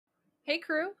Hey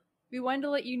crew, we wanted to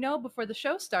let you know before the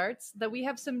show starts that we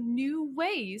have some new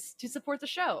ways to support the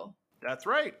show. That's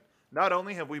right. Not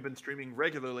only have we been streaming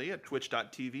regularly at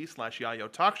twitch.tv/Yayo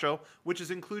Talk Show, which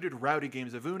has included rowdy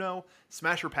games of Uno,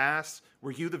 Smash or Pass,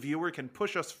 where you, the viewer, can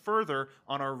push us further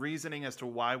on our reasoning as to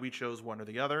why we chose one or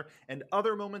the other, and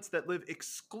other moments that live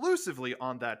exclusively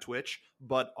on that Twitch,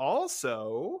 but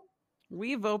also...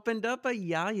 We've opened up a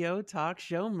Yayo Talk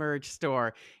Show merch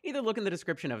store. Either look in the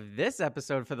description of this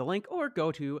episode for the link or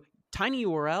go to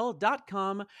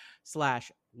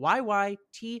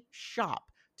tinyurl.com/YYTshop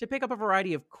to pick up a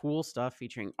variety of cool stuff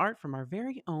featuring art from our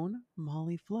very own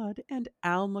Molly Flood and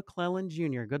Al McClellan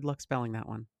Jr. Good luck spelling that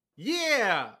one.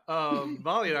 Yeah!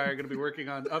 Molly and I are going to be working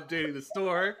on updating the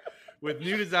store with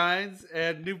new designs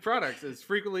and new products as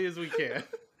frequently as we can.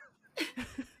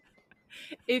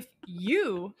 If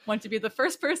you want to be the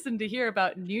first person to hear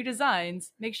about new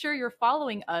designs, make sure you're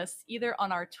following us either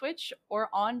on our Twitch or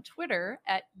on Twitter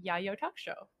at Yayo Talk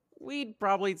Show. We'd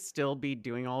probably still be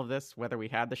doing all of this whether we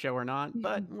had the show or not,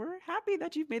 but we're happy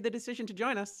that you've made the decision to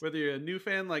join us. Whether you're a new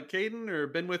fan like Caden or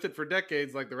been with it for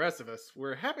decades like the rest of us,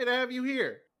 we're happy to have you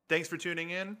here. Thanks for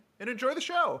tuning in, and enjoy the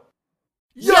show!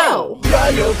 Yo!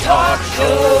 Yayo Talk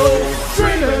Show!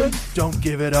 Dreamin'! Don't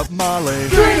give it up, Molly!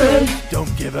 Dreamin'!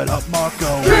 Don't give it up,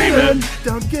 Marco! Dreamin'!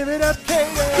 Don't give it up,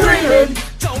 Kaden! Dreamin'!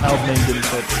 Al's name didn't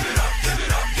fit.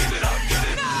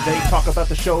 They talk about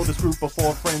the show, this group of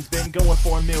four friends been going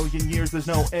for a million years, there's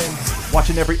no end.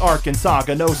 Watching every arc and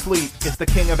saga, no sleep. It's the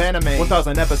king of anime,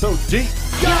 1,000 episodes deep.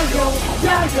 Yayo!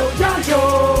 Yayo!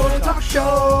 Yayo! Talk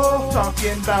Show!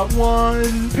 Talking about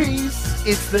One Piece.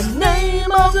 It's the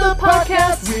name of the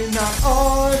podcast. We're not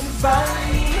on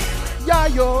Vine.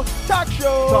 Yayo Talk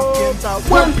Show. Talking about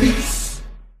One Piece.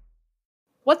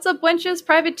 What's up, wenches,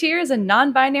 privateers, and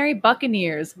non-binary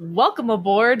buccaneers? Welcome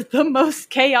aboard the most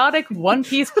chaotic One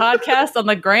Piece podcast on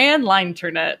the Grand Line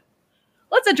Internet.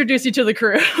 Let's introduce you to the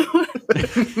crew.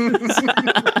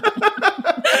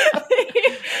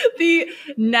 The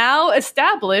now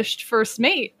established first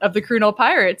mate of the Crew No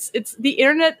Pirates. It's the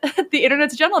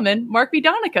internet's gentleman, Mark B.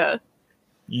 Donica.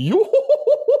 Yo.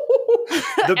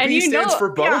 The B stands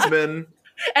for Bonesman. Yeah.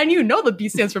 And you know the B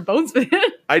stands for Bonesman.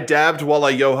 I dabbed while I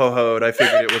yo-ho-ho'd. I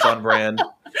figured it was on brand.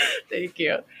 Thank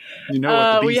you. You know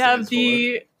what the B we have stands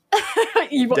the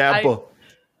Dabble.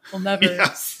 We'll never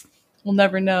Yes. we'll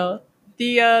never know.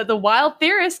 The wild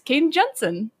theorist, Caden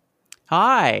Jensen.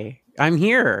 Hi, I'm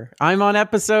here. I'm on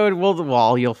episode,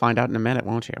 well, you'll find out in a minute,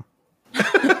 won't you?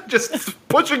 Just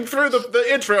pushing through the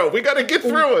intro. We got to get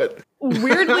through it.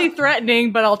 Weirdly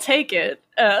threatening, but I'll take it.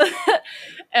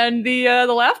 And the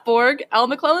Laughborg, Al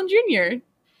McClellan Jr.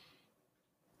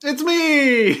 It's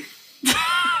me!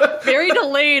 Very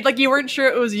delayed, like you weren't sure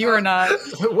it was you or not.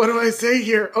 What do I say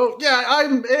here? Oh, yeah,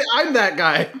 I'm that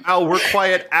guy. Al, we're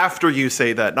quiet after you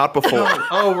say that, not before.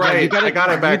 Oh, right. I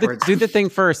got it backwards. Do the thing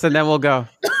first, and then we'll go.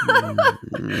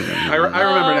 I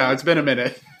remember now. It's been a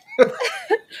minute.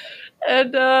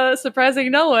 And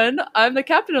surprising no one, I'm the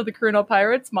captain of the Crew No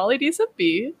Pirates, Molly D.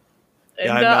 Simpy. And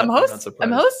Yeah, I'm not surprised.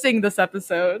 I'm hosting this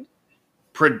episode.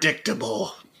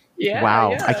 Predictable. Yeah.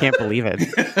 Wow, yeah. I can't believe it.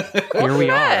 Here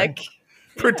we are. Heck.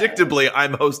 Predictably,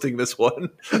 I'm hosting this one.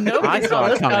 Nobody I saw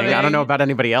it coming. I don't know about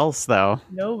anybody else, though.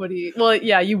 Nobody. Well,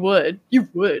 yeah, you would. You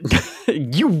would.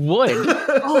 You would.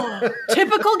 Oh,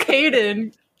 typical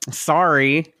Caden.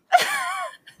 Sorry.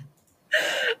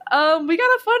 We got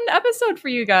a fun episode for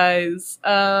you guys.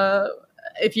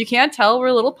 If you can't tell, we're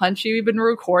a little punchy. We've been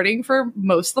recording for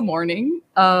most of the morning.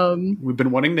 We've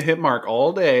been wanting to hit Mark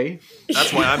all day.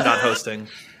 That's why I'm not hosting.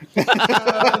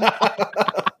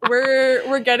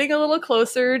 We're getting a little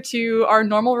closer to our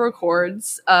normal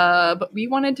records, but we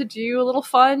wanted to do a little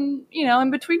fun, in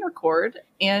between record.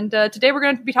 And today we're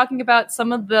going to be talking about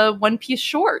some of the One Piece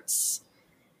shorts.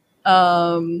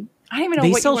 I don't even know They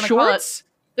what you sell want to call it. shorts?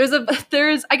 There's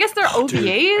I guess they're OVAs.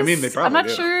 Dude. I mean, they probably I'm not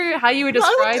do. sure how you would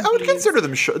describe I would these. consider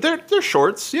them short. They're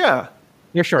shorts, yeah.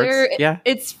 Your shorts. Yeah.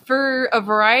 It's for a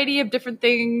variety of different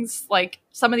things. Like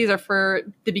some of these are for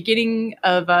the beginning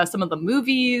of some of the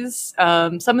movies.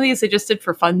 Some of these they just did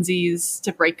for funsies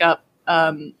to break up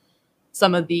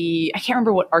some of the. I can't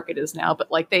remember what arc it is now,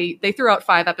 but like they threw out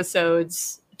 5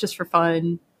 episodes just for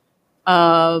fun.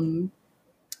 And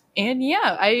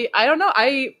yeah, I don't know.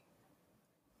 I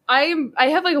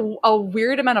have like a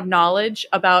weird amount of knowledge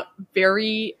about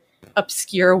very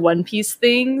obscure One Piece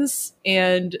things,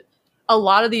 and a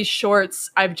lot of these shorts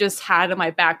I've just had in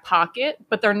my back pocket,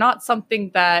 but they're not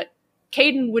something that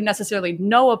Caden would necessarily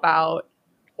know about,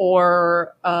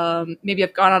 or maybe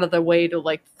I've gone out of the way to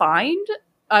like find.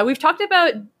 We've talked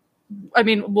about I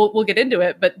mean, we'll get into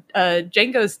it, but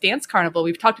Django's Dance Carnival,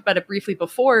 we've talked about it briefly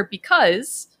before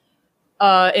because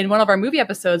in one of our movie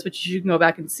episodes, which you can go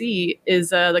back and see, is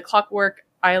the Clockwork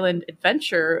Island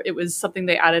Adventure. It was something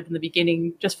they added in the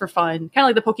beginning just for fun, kind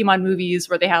of like the Pokemon movies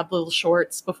where they have little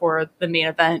shorts before the main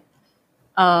event.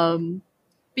 But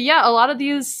yeah, a lot of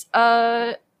these,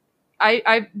 I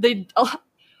think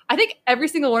every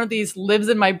single one of these lives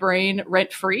in my brain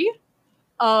rent free.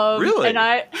 Really? And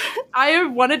I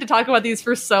have wanted to talk about these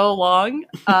for so long,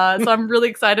 so I'm really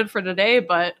excited for today.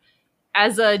 But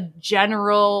as a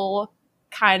general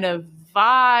kind of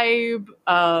vibe,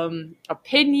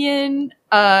 opinion,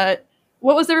 what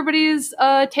was everybody's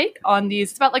take on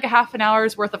these? It's about like a half an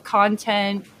hour's worth of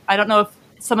content. I don't know if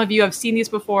some of you have seen these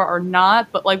before or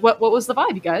not, but like, what was the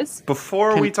vibe, you guys?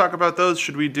 Before we talk about those,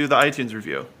 should we do the iTunes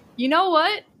review? You know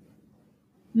what?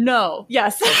 No.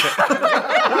 Yes.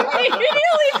 I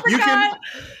immediately forgot.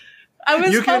 I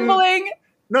was fumbling.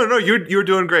 No, you're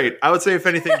doing great. I would say, if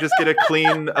anything, just get a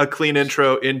clean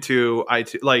intro into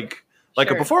iTunes, like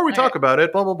Sure. before we talk about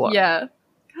it, blah blah blah. Yeah.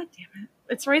 God damn it!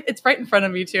 It's right in front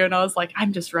of me too, and I was like,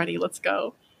 I'm just ready. Let's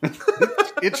go.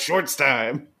 It's shorts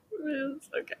time. It's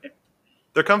okay.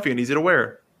 They're comfy and easy to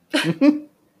wear.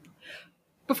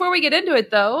 Before we get into it,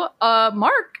 though,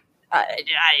 Mark, do we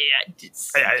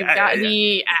got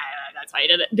any? That's why I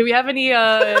did it. Do we have any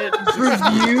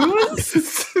reviews?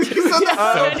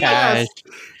 So cash.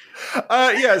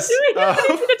 Yes. Do we have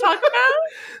anything to talk about?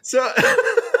 So,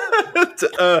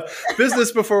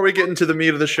 business before we get into the meat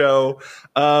of the show.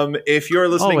 If you're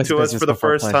listening Always to us for the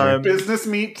first pleasure. time, Business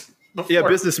meet. yeah,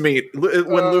 business meat. When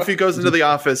Luffy goes into the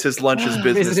office, his lunch is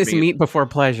business meat before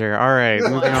pleasure. All right,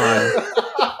 moving on.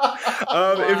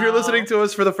 If you're listening to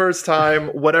us for the first time,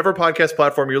 whatever podcast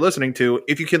platform you're listening to,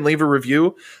 if you can leave a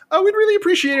review, we'd really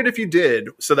appreciate it if you did.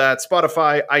 So that's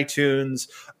Spotify, iTunes.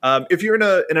 If you're in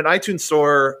an iTunes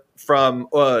store from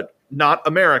not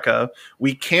America,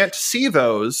 we can't see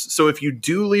those. So if you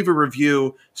do leave a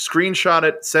review, screenshot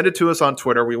it, send it to us on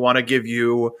Twitter. We want to give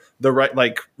you the right,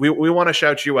 we want to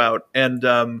shout you out. And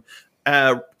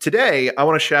today, I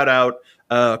want to shout out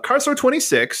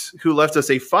Carso26, who left us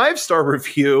a 5-star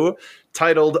review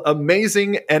titled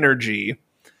Amazing Energy.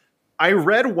 I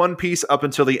read One Piece up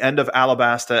until the end of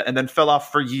Alabasta and then fell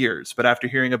off for years. But after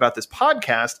hearing about this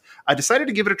podcast, I decided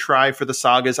to give it a try for the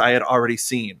sagas I had already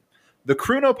seen. The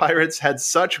Chrono Pirates had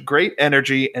such great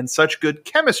energy and such good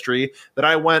chemistry that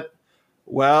I went,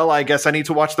 well, I guess I need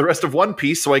to watch the rest of One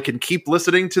Piece so I can keep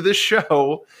listening to this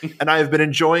show. And I have been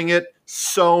enjoying it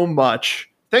so much.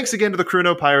 Thanks again to the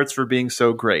Chrono Pirates for being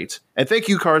so great. And thank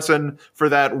you, Carson, for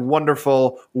that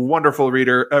wonderful, wonderful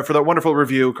for that wonderful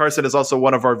review. Carson is also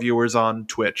one of our viewers on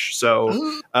Twitch. So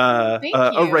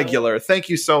a regular. Thank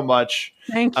you so much.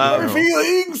 Thank you.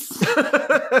 Feelings.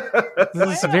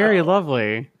 This is very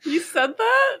lovely. You said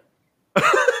that?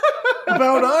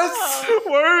 About us?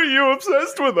 Why are you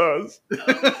obsessed with us?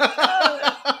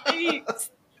 Thanks.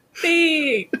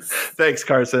 Thanks,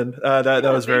 Carson. That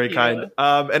was very kind.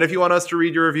 And if you want us to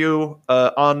read your review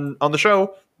on the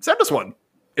show, send us one.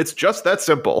 It's just that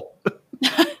simple.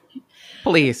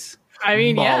 Please. I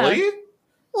mean, Molly,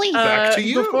 yeah. back to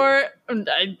you.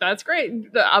 That's great.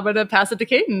 I'm going to pass it to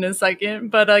Caden in a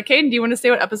second. But Caden, do you want to say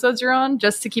what episodes you're on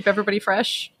just to keep everybody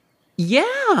fresh? Yeah,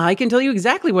 I can tell you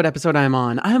exactly what episode I'm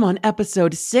on. I'm on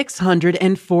episode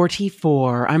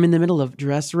 644. I'm in the middle of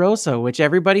Dressrosa, which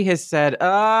everybody has said,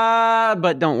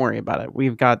 but don't worry about it.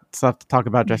 We've got stuff to talk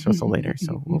about Dressrosa later,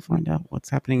 so we'll find out what's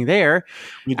happening there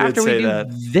We did after say we do that.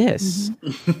 this.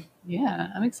 Yeah,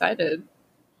 I'm excited.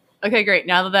 Okay, great.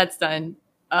 Now that that's done,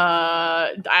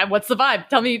 what's the vibe?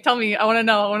 Tell me. I want to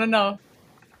know.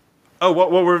 Oh,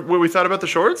 what we thought about the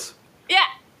shorts? Yeah.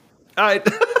 I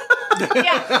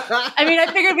Yeah. I mean, I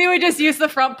figured we would just use the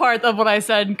front part of what I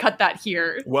said and cut that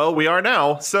here. Well, we are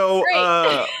now. So,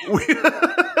 I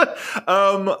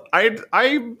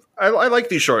like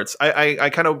these shorts. I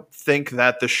kind of think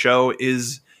that the show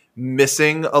is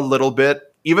missing a little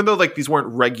bit, even though like these weren't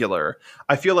regular.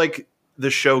 I feel like the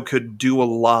show could do a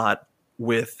lot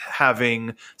with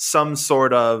having some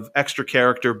sort of extra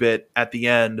character bit at the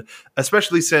end,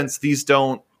 especially since these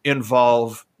don't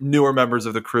involve newer members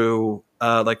of the crew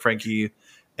like Frankie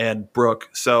and Brooke.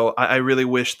 So I really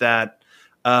wish that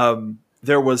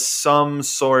there was some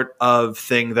sort of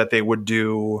thing that they would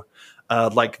do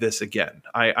like this again.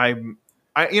 I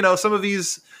some of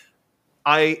these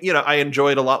I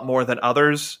enjoyed a lot more than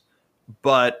others,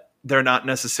 but they're not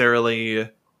necessarily.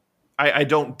 I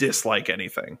don't dislike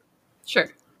anything. Sure.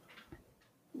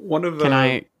 One of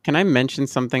the Can I mention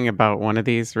something about one of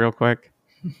these real quick?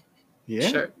 yeah.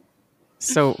 Sure.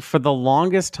 So for the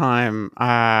longest time,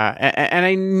 and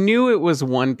I knew it was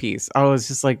One Piece. I was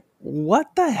just like, "What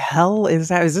the hell is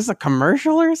that? Is this a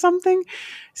commercial or something?"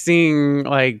 Seeing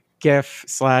like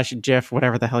GIF/GIF,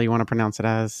 whatever the hell you want to pronounce it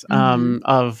as,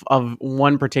 of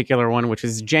one particular one, which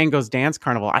is Django's Dance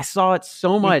Carnival. I saw it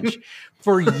so much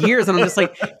for years, and I'm just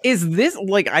like, "Is this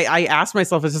like?" I asked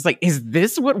myself, "Is this like? Is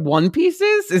this what One Piece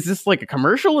is? Is this like a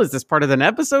commercial? Is this part of an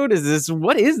episode? Is this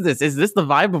what is this? Is this the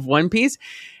vibe of One Piece?"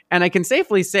 And I can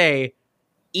safely say,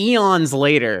 eons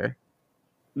later,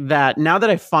 that now that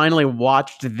I finally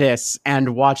watched this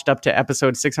and watched up to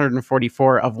episode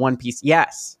 644 of One Piece,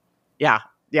 yes. Yeah,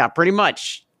 pretty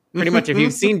much. Pretty much. If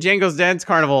you've seen Django's Dance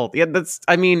Carnival, yeah, that's,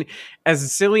 I mean,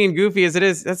 as silly and goofy as it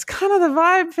is, that's kind of the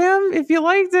vibe, fam. If you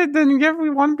liked it, then give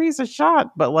One Piece a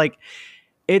shot. But like,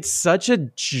 it's such a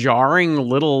jarring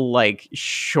little like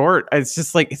short. It's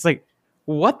just like, it's like,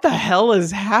 what the hell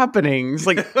is happening? It's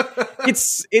like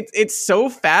it's so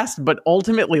fast, but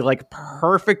ultimately like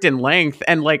perfect in length,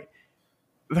 and like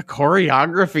the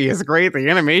choreography is great, the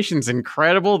animation's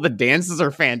incredible, the dances are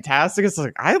fantastic. It's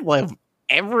like I love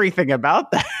everything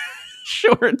about that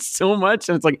short so much,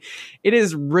 and it's like it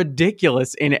is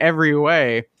ridiculous in every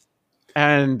way,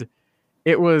 and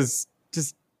it was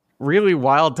just really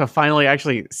wild to finally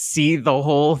actually see the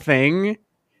whole thing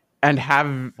and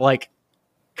have like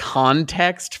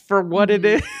context for what it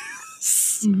is.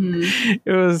 It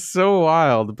was so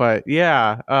wild, but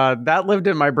yeah, that lived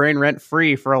in my brain rent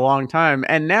free for a long time,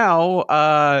 and now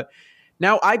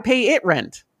I pay it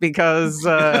rent because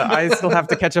I still have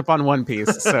to catch up on One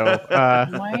Piece. So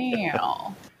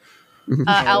wow.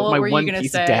 Al, what my were you One gonna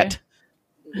Piece say? debt.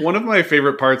 One of my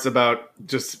favorite parts about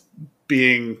just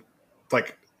being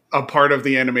like a part of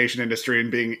the animation industry and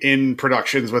being in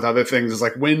productions with other things is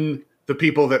like when the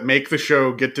people that make the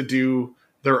show get to do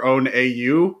their own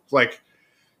AU, like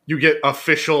you get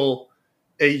official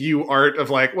AU art of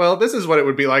like, well, this is what it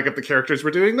would be like if the characters were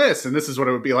doing this, and this is what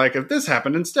it would be like if this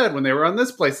happened instead when they were on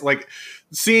this place. Like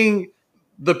seeing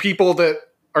the people that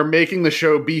are making the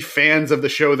show be fans of the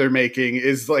show they're making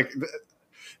is like,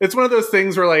 it's one of those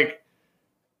things where like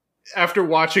after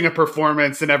watching a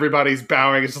performance and everybody's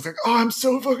bowing, it's just like, oh, I'm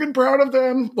so fucking proud of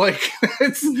them. Like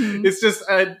it's just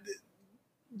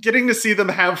getting to see them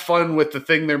have fun with the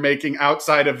thing they're making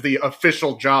outside of the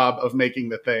official job of making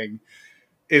the thing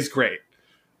is great.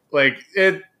 Like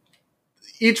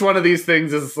each one of these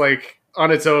things is like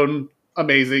on its own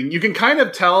amazing. You can kind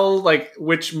of tell like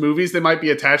which movies they might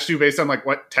be attached to based on like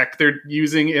what tech they're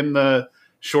using in the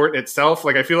short itself.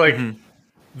 Like I feel like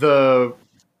the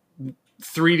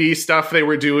 3D stuff they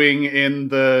were doing in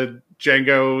the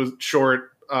Django short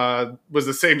was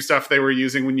the same stuff they were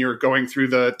using when you were going through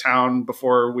the town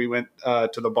before we went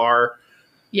to the bar.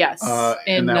 Yes,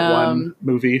 in that one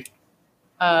movie,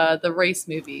 the race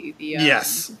movie. The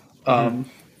yes,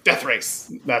 Death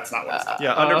Race. That's not what it's called.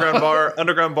 Yeah,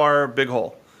 underground bar, big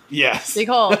hole. Yes, big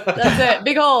hole. That's it,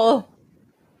 big hole.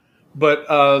 But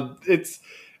it's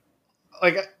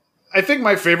like I think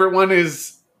my favorite one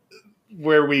is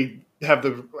where we have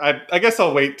the I guess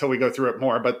I'll wait till we go through it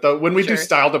more, but when we do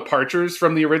style departures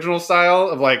from the original style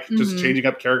of like just changing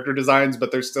up character designs,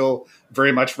 but they're still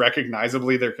very much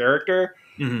recognizably their character.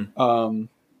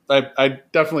 I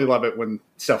definitely love it when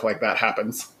stuff like that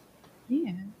happens.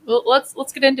 Yeah, well,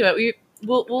 let's get into it.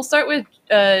 We'll start with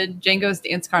Django's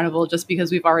Dance Carnival just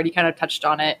because we've already kind of touched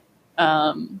on it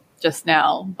just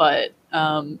now, but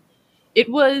it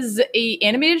was a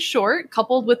animated short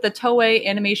coupled with the Toei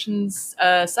Animation's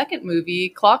second movie,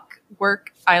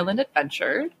 Clockwork Island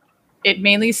Adventure. It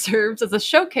mainly serves as a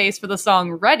showcase for the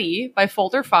song Ready by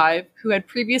Folder 5, who had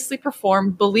previously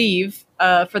performed Believe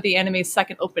for the anime's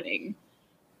second opening.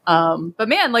 But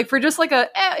man, like for just like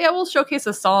we'll showcase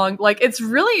a song, like it's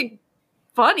really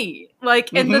funny.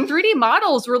 Like, and the 3D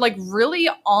models were like really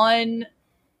on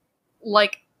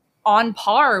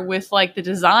par with like the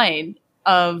design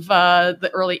of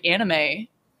the early anime.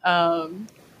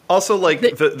 Also, like the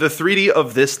 3D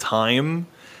of this time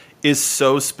is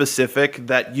so specific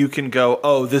that you can go,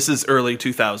 oh, this is early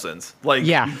 2000s. Like,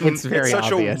 yeah, it's very it's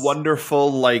such obvious. a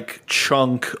wonderful like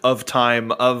chunk of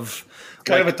time of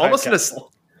Kind like of a time almost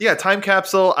capsule. time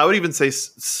capsule. I would even say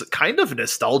kind of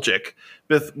nostalgic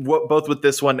with both with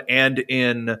this one and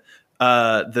in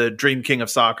the Dream King of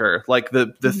Soccer. Like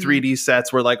the 3D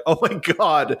sets were like, oh my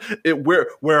god,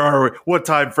 where are we? What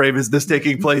time frame is this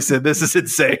taking place in? This is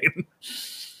insane.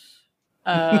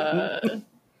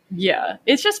 Yeah,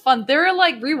 it's just fun. They're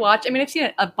like rewatch. I mean, I've seen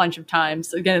it a bunch of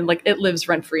times. Again, like it lives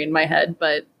rent free in my head.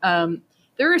 But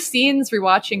there are scenes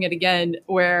rewatching it again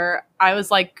where I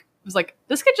was like,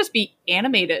 this could just be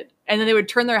animated and then they would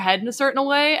turn their head in a certain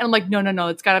way, and I'm like, no,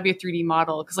 it's got to be a 3D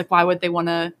model, because like, why would they want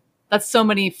to? That's so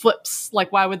many flips.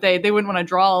 Like, why would they? They wouldn't want to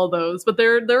draw all those. But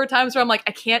there were times where I'm like,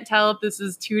 I can't tell if this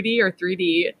is 2D or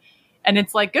 3D, and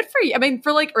it's like, good for you. I mean,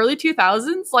 for like early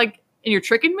 2000s, like, and you're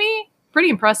tricking me, pretty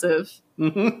impressive.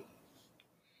 Mm-hmm.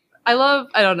 I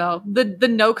don't know, the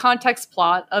no context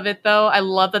plot of it though. I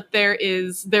love that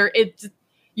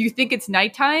you think it's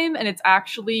nighttime and it's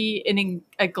actually in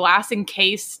a glass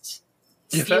encased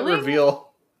That ceiling.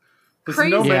 reveal. There's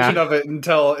no Crazy. mention of it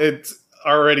until it's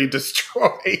already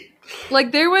destroyed.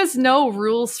 Like, there was no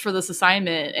rules for this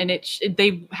assignment, and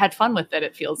they had fun with it.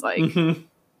 It feels like Mm-hmm.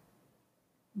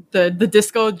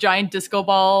 the giant disco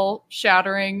ball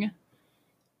shattering.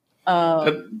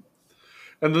 And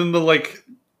then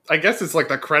I guess it's like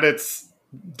the credits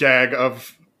gag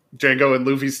of Django and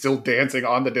Luffy still dancing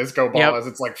on the disco ball as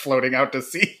it's like floating out to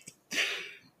sea.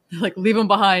 Like, leave him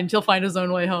behind. He'll find his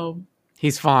own way home.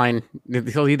 He's fine.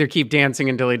 He'll either keep dancing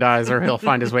until he dies, or he'll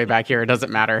find his way back here. It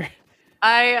doesn't matter.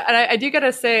 I do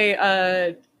gotta say,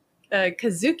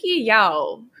 Kazuki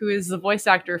Yao, who is the voice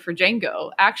actor for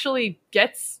Django, actually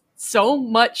gets so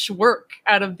much work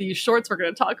out of these shorts we're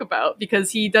going to talk about,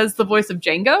 because he does the voice of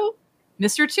Django,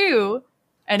 Mr. 2,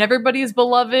 and everybody's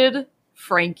beloved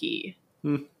Frankie.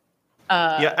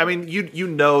 Yeah, I mean, you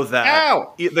know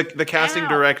that the casting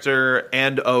director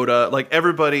and Oda, like,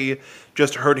 everybody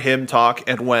just heard him talk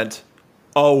and went,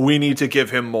 oh, we need to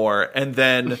give him more. And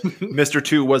then Mr.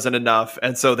 2 wasn't enough,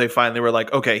 and so they finally were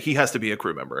like, okay, he has to be a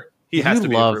crew member. He has to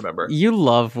be a crew member. You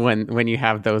love when you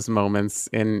have those moments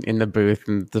in the booth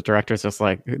and the director's just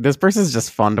like, this person's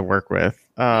just fun to work with.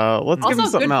 Let's give him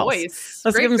something good else. Voice.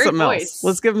 Let's give him something voice. else.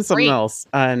 Let's give him something else.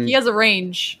 And he has a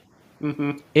range.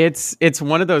 Mm-hmm. It's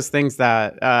one of those things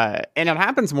that and it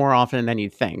happens more often than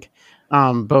you'd think,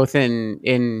 both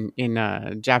in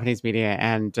Japanese media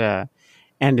and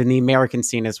in the American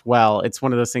scene as well. It's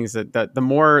one of those things that the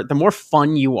more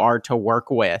fun you are to work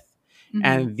with,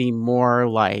 and the more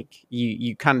like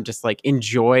you kind of just like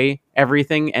enjoy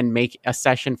everything and make a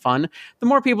session fun, the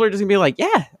more people are just gonna be like,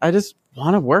 yeah, I just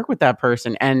want to work with that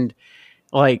person. And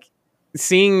like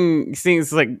seeing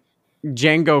like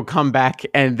Django come back,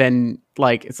 and then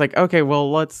like it's like, okay, well,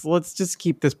 let's just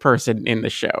keep this person in the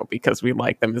show because we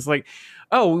like them. It's like,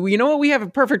 oh, you know what, we have a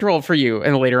perfect role for you.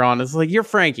 And later on it's like, you're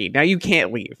Frankie, now you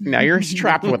can't leave, now you're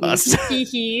trapped with us.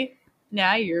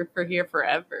 Now you're here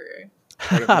forever.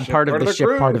 Part of the ship,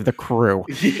 crew. part of the crew.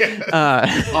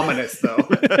 Yeah. Ominous though.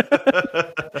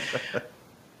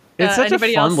 It's such a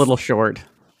fun else? little short.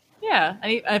 Yeah.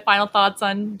 Any final thoughts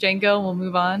on Django? We'll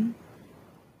move on.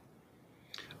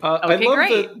 I love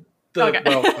great. okay.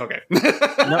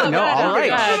 No, all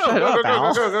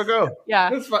right. Go.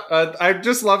 Yeah. That's fine. I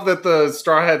just love that the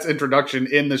Straw Hats introduction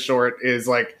in the short is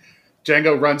like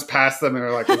Django runs past them and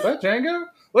they're like, is that Django?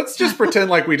 Let's just pretend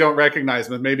like we don't recognize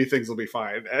him and maybe things will be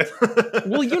fine.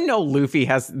 Well, Luffy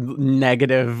has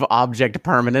negative object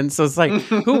permanence, so it's like,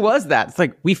 who was that? It's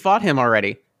like, we fought him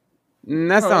already.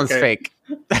 That sounds fake.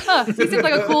 Huh, he seems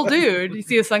like a cool dude. You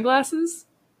see his sunglasses?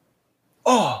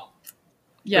 Oh.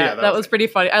 Yeah, that was pretty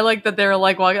funny. I like that they're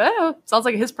like, well, oh, sounds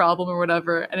like his problem or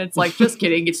whatever. And it's like, just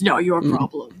kidding. It's not your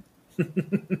problem.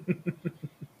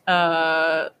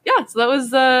 Yeah, so that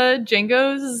was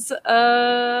Django's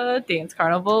Dance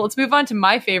Carnival. Let's move on to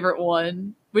my favorite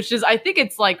one, which is, I think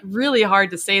it's like really hard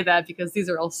to say that because these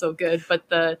are all so good, but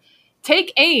the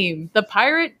Take Aim, the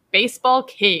Pirate Baseball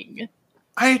King.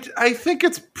 I think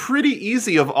it's pretty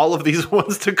easy of all of these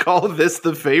ones to call this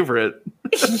the favorite.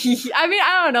 I mean,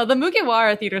 I don't know. The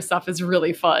Mugiwara theater stuff is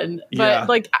really fun, but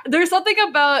like, there's something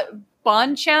about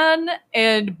Bonchan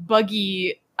and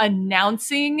Buggy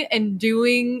announcing and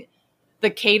doing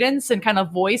the cadence and kind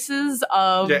of voices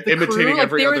of the imitating crew. Like,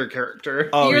 every other character.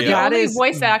 The only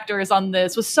voice actors on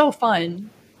this. Was so fun.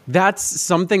 That's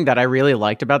something that I really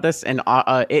liked about this, and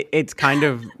it's kind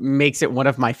of makes it one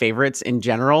of my favorites in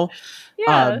general.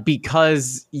 Yeah.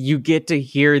 Because you get to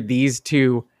hear these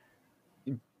two,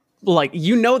 like,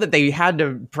 that they had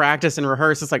to practice and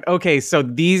rehearse. It's like, okay, so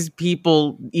these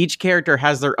people, each character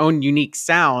has their own unique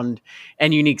sound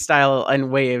and unique style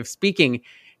and way of speaking.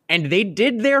 And they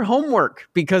did their homework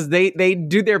because they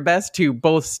do their best to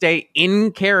both stay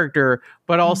in character,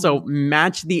 but also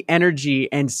match the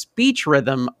energy and speech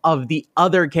rhythm of the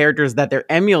other characters that they're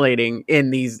emulating in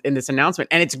this announcement.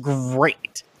 And it's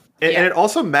great. And it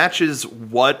also matches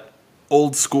what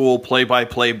old school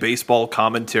play-by-play baseball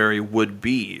commentary would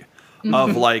be,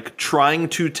 of like trying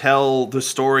to tell the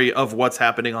story of what's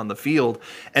happening on the field.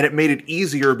 And it made it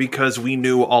easier because we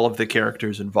knew all of the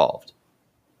characters involved.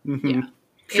 Yeah.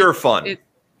 Pure fun.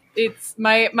 It's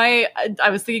I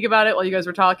was thinking about it while you guys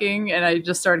were talking and I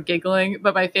just started giggling,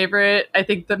 but I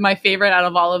think that my favorite out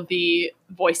of all of the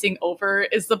voicing over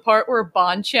is the part where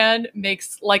Bon-Chan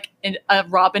makes like a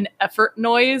Robin effort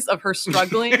noise of her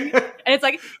struggling and it's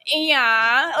like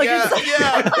yeah, like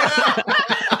that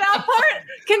part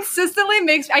consistently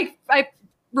makes I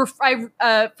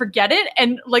forget it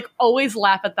and like always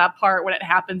laugh at that part when it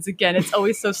happens again. It's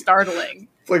always so startling.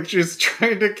 Like she's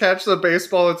trying to catch the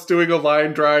baseball, it's doing a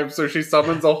line drive, so she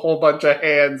summons a whole bunch of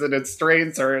hands and it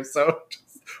strains her. So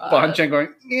Bon-Chan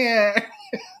going, yeah.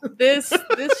 This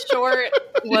short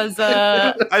was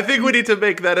I think we need to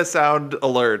make that a sound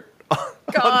alert.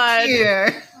 God.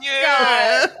 Yeah.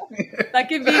 God. That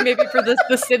could be maybe for the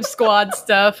Sim Squad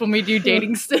stuff when we do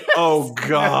dating sims. Oh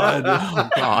God. Oh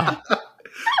God.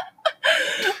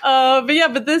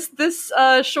 But this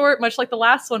short, much like the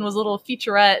last one, was a little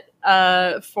featurette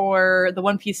for the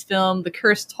One Piece film, The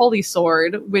Cursed Holy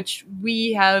Sword, which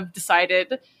we have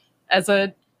decided as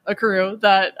a crew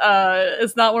that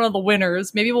is not one of the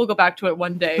winners. Maybe we'll go back to it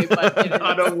one day, but it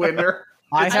Not a winner.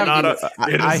 I have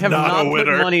not put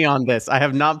money on this. I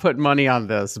have not put money on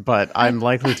this, but I'm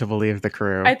likely to believe the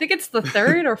crew. I think it's the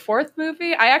third or fourth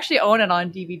movie. I actually own it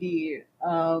on DVD.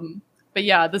 But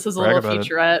yeah, this is a Brag little about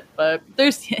featurette. But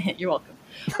there's you're welcome.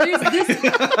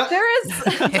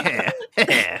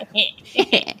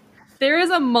 There is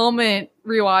a moment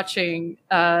rewatching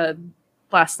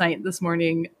last night, this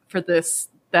morning for this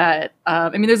that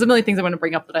there's a million things I want to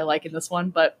bring up that I like in this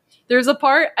one, but there's a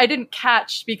part I didn't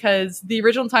catch because the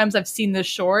original times I've seen this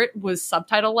short was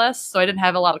subtitle-less, so I didn't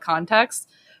have a lot of context.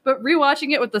 But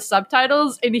rewatching it with the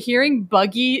subtitles and hearing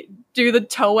Buggy do the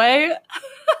Toei.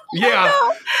 Yeah.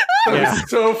 That was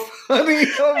so funny.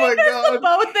 Oh my God. The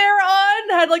boat they're on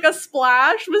had like a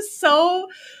splash was so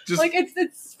Just, like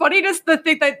it's funny just to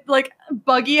think that like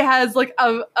Buggy has like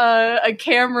a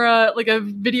camera, like a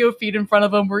video feed in front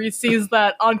of him where he sees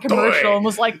that on commercial and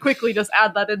was like quickly just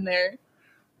add that in there.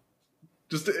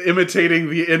 just imitating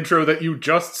the intro that you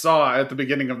just saw at the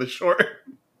beginning of the short.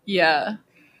 Yeah.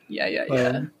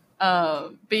 But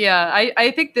yeah,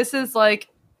 I think this is like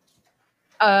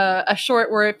a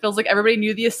short where it feels like everybody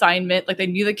knew the assignment, like they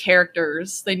knew the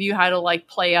characters, they knew how to like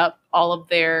play up all of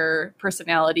their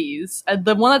personalities. And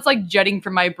the one that's like jetting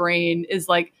from my brain is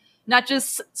like not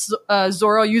just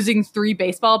Zoro using 3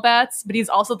 baseball bats, but he's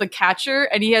also the catcher,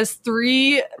 and he has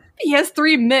 3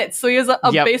 mitts, so he has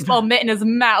a baseball mitt in his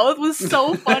mouth. It was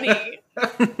so funny.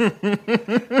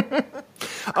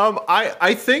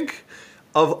 I think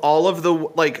of all of the,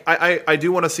 like, I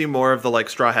do want to see more of the, like,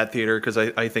 Straw Hat Theater, because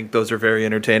I think those are very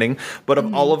entertaining. But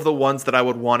of all of the ones that I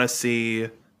would want to see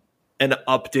an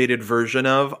updated version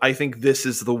of, I think this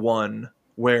is the one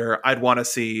where I'd want to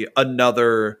see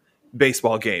another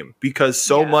baseball game, because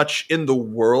so much in the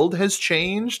world has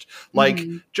changed. Like,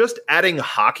 just adding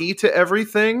hockey to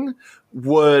everything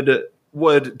would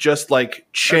just, like,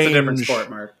 change. That's a different sport,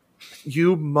 Mark.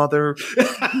 You mother...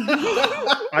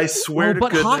 I swear to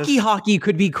goodness. But hockey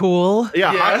could be cool.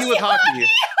 Yeah, Yes. hockey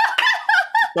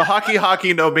with hockey. The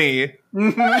hockey no me.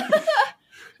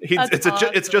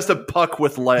 It's just a puck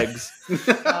with legs.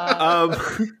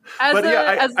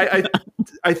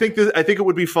 I think it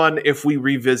would be fun if we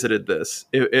revisited this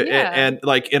and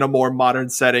like in a more modern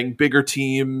setting, bigger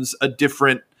teams, a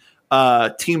different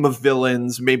team of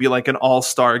villains, maybe like an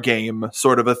all-star game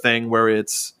sort of a thing where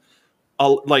it's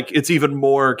like it's even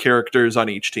more characters on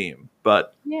each team.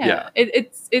 But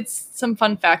it's some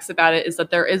fun facts about it is that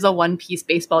there is a One Piece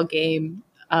baseball game.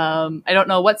 I don't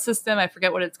know what system. I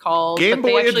forget what it's called. Game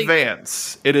Boy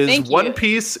Advance. It is One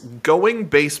Piece Going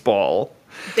Baseball.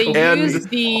 They use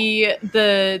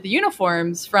the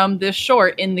uniforms from this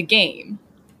short in the game.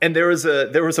 And there was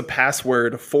a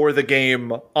password for the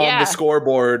game on the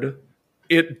scoreboard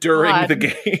during the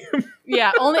game.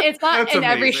 Yeah, only it's not That's in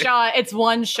every amazing. shot. It's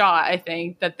one shot, I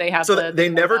think, that they have. So they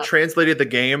never translated the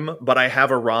game, but I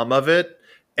have a ROM of it,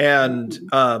 and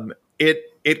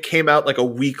it came out like a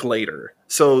week later.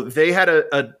 So they had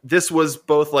this was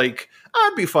both like,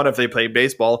 it'd be fun if they played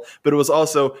baseball, but it was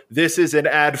also, this is an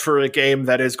ad for a game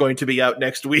that is going to be out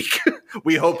next week.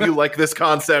 We hope you like this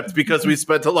concept because we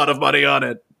spent a lot of money on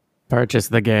it. Purchase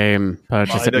the game.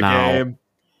 Purchase it now. Game.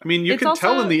 I mean, you can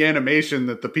tell in the animation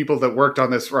that the people that worked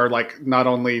on this are like not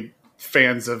only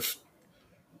fans of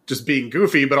just being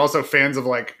goofy, but also fans of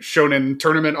like shonen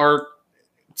tournament art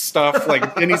stuff,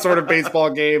 like any sort of baseball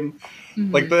game.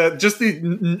 Mm-hmm. Like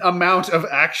the amount of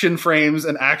action frames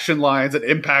and action lines and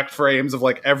impact frames of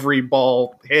like every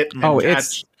ball hit. And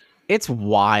catch. It's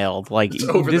wild. Like It's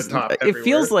over the top it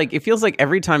feels like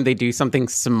every time they do something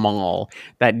small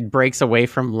that breaks away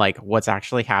from like what's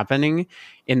actually happening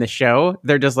in the show,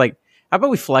 they're just like, how about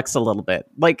we flex a little bit?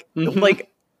 Like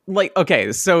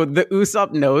okay, so the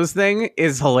Usopp nose thing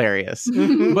is hilarious.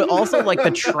 But also like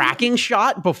the tracking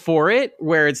shot before it,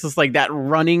 where it's just like that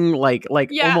running like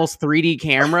almost 3D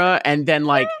camera, and then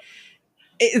like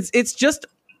it's just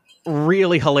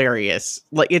really hilarious.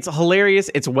 Like it's hilarious,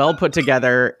 it's well put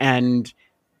together, and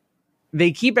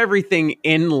they keep everything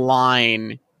in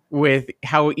line with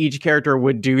how each character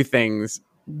would do things,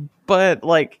 but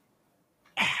like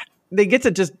they get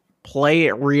to just play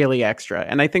it really extra,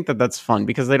 and I think that that's fun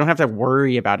because they don't have to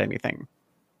worry about anything.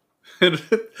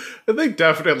 They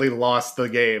definitely lost the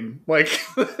game. Like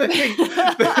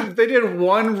they did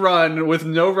one run with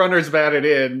no runners batted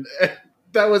in.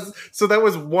 That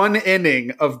was one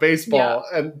inning of baseball,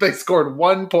 and they scored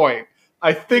 1 point.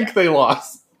 I think they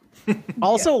lost.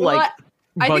 Also, like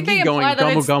Buggy going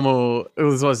gummo gummo, it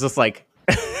was just like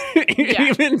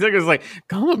even it was like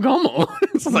gummo gummo.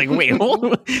 It's like, wait,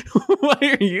 why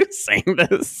are you saying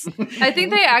this? I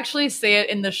think they actually say it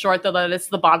in the short though that it's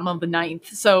the bottom of the ninth.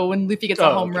 So when Luffy gets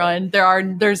a home run,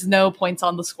 there's no points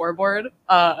on the scoreboard.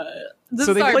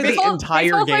 So they play the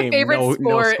entire game,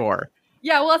 no score.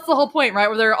 Yeah, well, that's the whole point, right?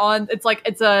 Where they're on, it's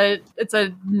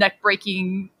a neck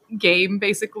breaking game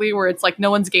basically, where it's like no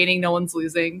one's gaining, no one's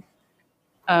losing.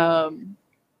 But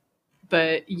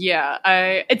yeah,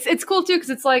 it's cool too because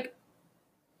it's like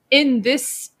in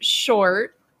this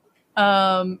short,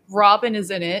 Robin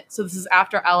is in it, so this is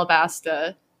after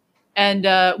Alabasta,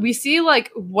 and we see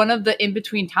like one of the in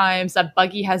between times that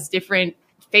Buggy has different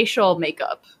facial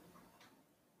makeup.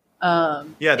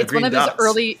 It's one of his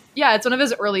early. Yeah, it's one of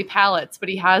his early palettes, but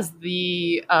he has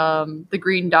the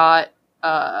green dot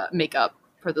makeup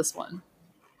for this one.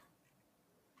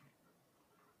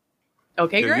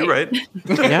 Okay, great. You're right.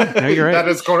 Yeah, no, you're right. That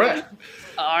is correct.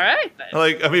 All right, then.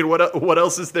 Like, I mean, what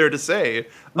else is there to say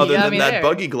other than that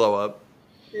Buggy glow up?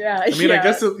 Yeah, I mean, I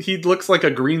guess he looks like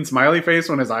a green smiley face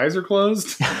when his eyes are closed.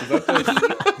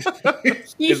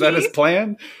 Is that his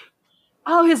plan?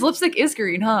 Oh, his lipstick is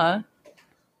green, huh?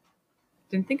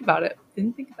 Didn't think about it.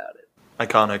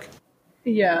 Iconic.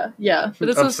 Yeah. But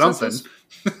this of was something.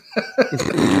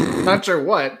 Not sure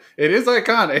what. It is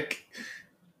iconic.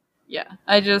 Yeah,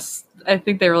 I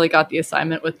think they really got the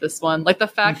assignment with this one. Like the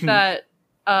fact that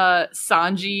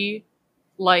Sanji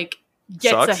like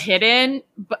gets Sucks? a hit in,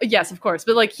 but yes, of course.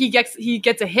 But like he gets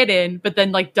a hit in, but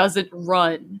then like doesn't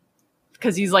run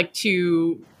because he's like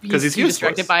too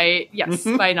distracted by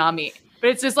by Nami.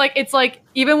 But it's just like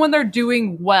even when they're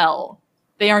doing well,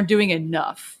 they aren't doing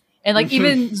enough. And like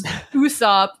even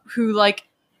Usopp, who like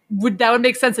that would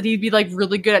make sense that he'd be like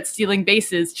really good at stealing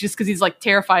bases just because he's like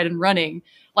terrified and running.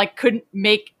 Like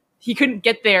he couldn't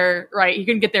get there, right? He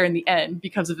couldn't get there in the end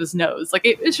because of his nose. Like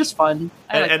it's just fun.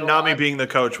 And Nami being the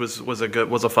coach was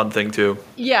a fun thing too.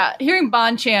 Yeah, hearing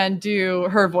Bon-chan do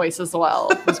her voice as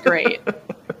well was great.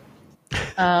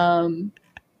 I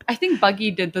think Buggy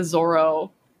did the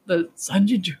Zoro, the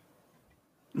Sanjiju.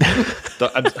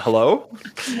 Hello?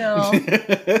 No,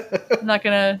 not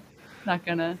gonna.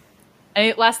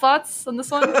 Any last thoughts on this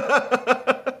one?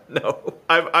 No,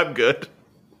 I'm good.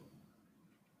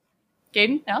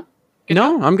 Gaiden, no?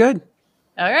 No, I'm good.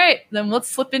 All right, then let's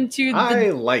slip into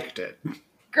I liked it.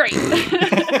 Great.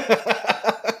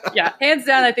 Yeah, hands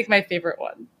down, I think my favorite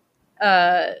one.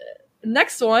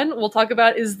 Next one we'll talk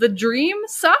about is The Dream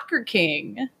Soccer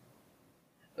King.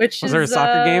 Was there a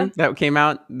soccer game that came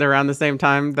out around the same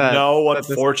time? No,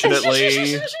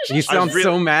 unfortunately. You sound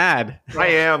so mad. I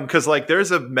am, because like there's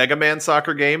a Mega Man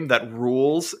soccer game that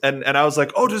rules, and I was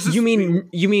like, oh, does this You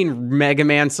mean Mega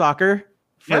Man Soccer?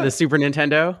 For the Super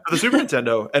Nintendo? For the Super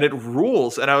Nintendo, and it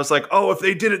rules. And I was like, oh, if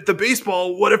they did it the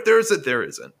baseball, what if there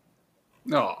isn't?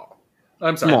 No.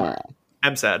 I'm sorry. Aww.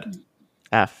 I'm sad.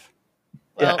 F.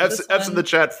 Well, yeah, F's in the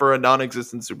chat for a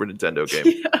non-existent Super Nintendo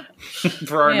game.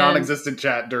 For our non-existent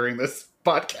chat during this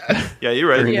podcast. Yeah, you're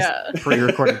right. Yeah.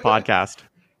 Pre-recorded podcast.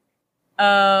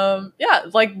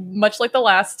 Like much like the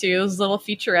last two, it was a little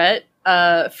featurette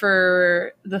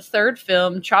for the third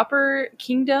film, Chopper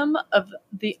Kingdom of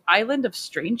the Island of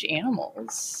Strange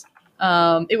Animals.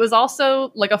 It was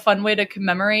also like a fun way to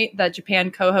commemorate that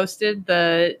Japan co-hosted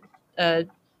the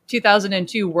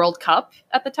 2002 World Cup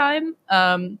at the time.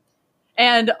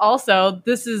 And also,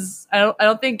 this is, I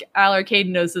don't think Al or Caden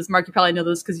knows this. Mark, you probably know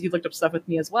this because you looked up stuff with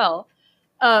me as well.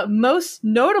 Most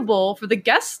notable for the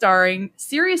guest starring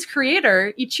series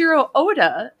creator Ichiro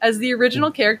Oda as the original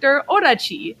character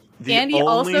Odachi. And he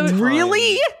also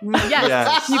really?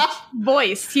 Yes.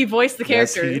 He voiced the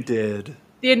character. Yes, he did.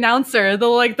 the announcer,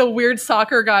 the weird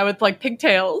soccer guy with like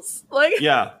pigtails. Like,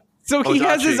 Yeah. So he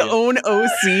has his Odachi. own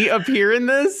OC appear in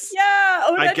this? yeah,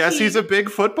 Odachi. I guess he's a big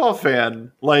football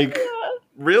fan. Like,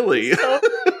 really? So,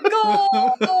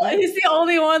 goal! He's the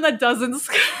only one that doesn't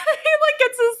score. He like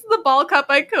gets the ball cut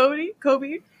by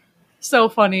Kobe. So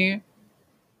funny.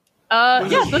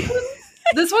 Yeah,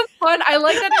 this one's fun. I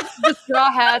like that it's the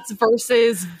Straw Hats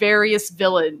versus various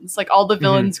villains. Like all the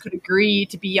villains could agree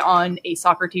to be on a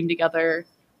soccer team together.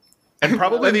 And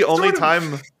probably the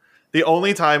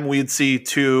only time we'd see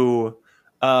two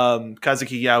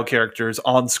Kazuki Yao characters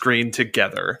on screen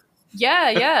together.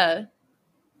 Yeah.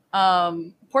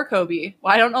 Poor Kobe.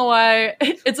 Well, I don't know why.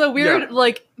 It's a weird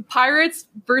like pirates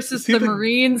versus the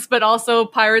Marines, but also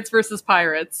pirates versus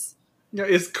pirates. Yeah,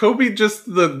 is Kobe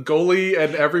just the goalie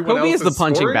and everyone Kobe else is the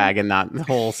punching scoring? bag in that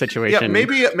whole situation. Yeah,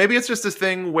 maybe it's just this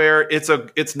thing where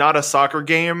it's not a soccer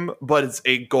game, but it's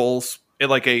a goals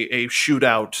like a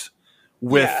shootout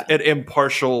with an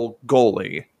impartial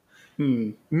goalie.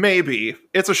 Maybe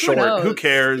it's a short. Who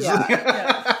cares?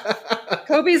 Yeah.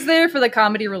 Kobe's there for the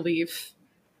comedy relief,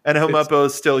 and Homepo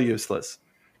is still useless.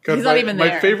 He's not even there.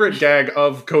 My favorite gag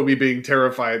of Kobe being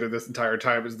terrified in this entire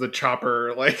time is the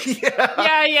Chopper. Like,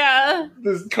 yeah.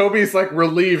 Kobe's like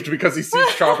relieved because he sees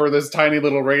Chopper, this tiny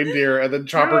little reindeer, and then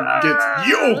Chopper gets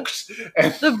yoked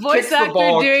and the voice kicks the actor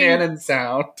ball doing cannon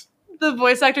sound. The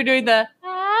voice actor doing the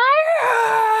like,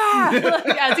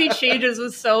 as he changes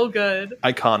was so good.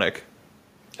 Iconic.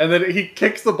 And then he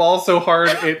kicks the ball so hard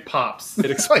it pops.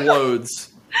 It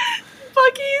explodes.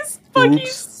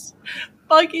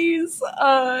 Bucky's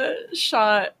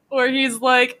shot where he's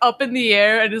like up in the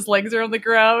air and his legs are on the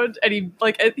ground and he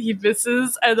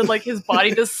misses and then like his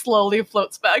body just slowly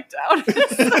floats back down.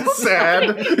 It's so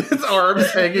sad. Funny. His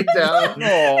arms hanging down.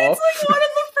 Aww. It's like one of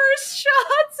the first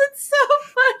shots. It's so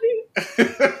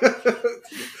funny.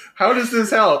 How does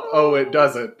this help? Oh, it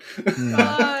doesn't.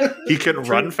 He can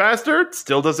run faster.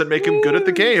 Still doesn't make him good at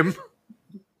the game.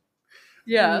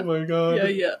 Yeah. Oh my god.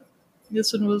 Yeah.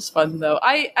 This one was fun though.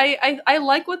 I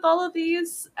like with all of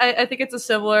these. I think it's a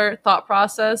similar thought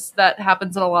process that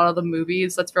happens in a lot of the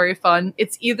movies. That's very fun.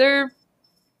 It's either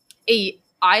a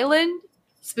island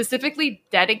specifically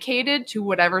dedicated to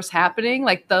whatever's happening,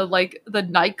 like the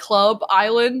nightclub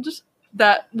island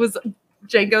that was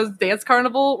Django's Dance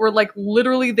Carnival, where like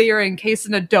literally they are encased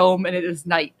in a dome and it is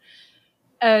night.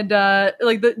 And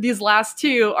these last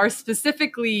two are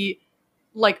specifically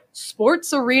like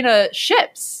sports arena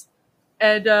ships.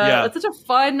 And that's such a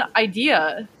fun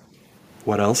idea.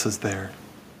 What else is there?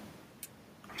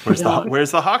 Where's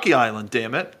the hockey island?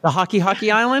 Damn it! The hockey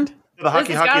island. The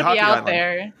hockey island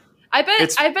there. I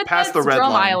bet that's the red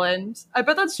Drum line. Island. I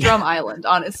bet that's Drum Island.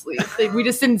 Honestly, we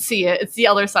just didn't see it. It's the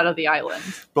other side of the island.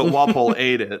 But Walpole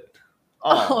ate it.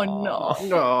 Oh no!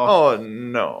 Oh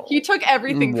no! He took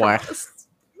everything from us.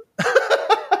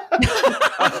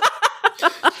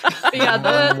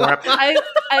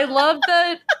 I love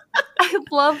that. I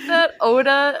love that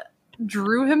Oda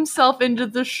drew himself into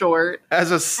the short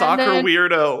as a soccer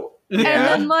weirdo,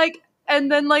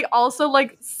 and then also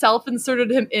self-inserted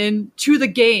him into the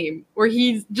game where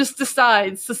he just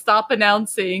decides to stop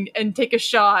announcing and take a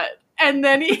shot, and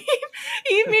then he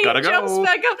jumps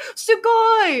back up,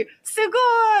 Sugoi,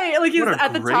 like he's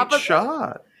at the top of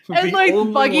shot, and like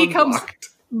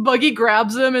Buggy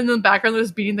grabs him, and in the background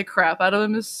there's beating the crap out of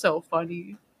him. Is so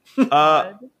funny.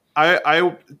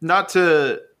 I not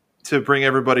to bring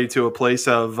everybody to a place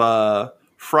of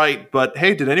fright, but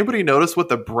hey, did anybody notice what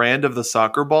the brand of the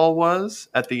soccer ball was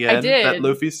at the end that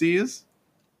Luffy sees?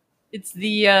 It's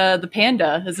the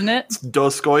panda, isn't it? It's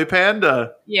Doskoi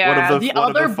Panda. Yeah, the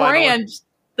other brand,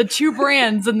 the two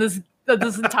brands in this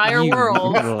entire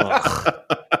world.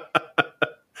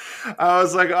 I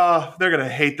was like, oh, they're gonna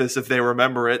hate this if they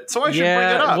remember it, so I should bring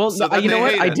it up. Well, so you know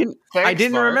what? I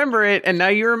didn't remember it, and now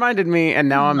you reminded me, and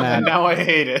now I'm mad. Now I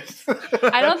hate it.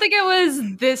 I don't think it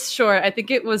was this short. I think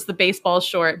it was the baseball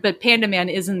short, but Panda Man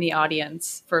is in the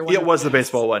audience for one. It was the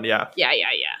baseball one, yeah. Yeah.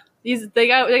 They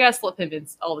got slip him in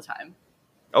all the time.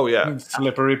 Oh yeah,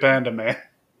 slippery Panda Man.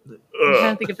 I'm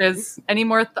trying to think if there's any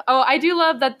more. I do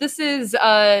love that this is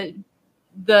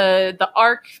the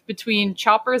arc between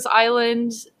Chopper's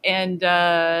Island and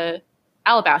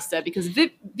Alabasta, because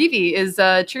Vivi is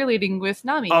cheerleading with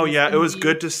Nami. Oh yeah, it was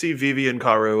good to see Vivi and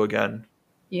Karu again.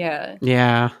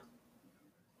 Yeah.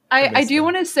 I do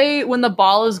want to say, when the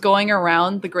ball is going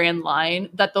around the Grand Line,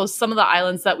 that some of the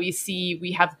islands that we see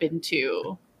we have been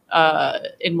to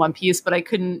in One Piece, but I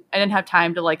didn't have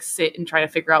time to sit and try to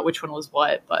figure out which one was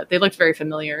what, but they looked very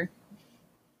familiar.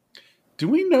 Do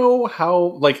we know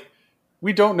how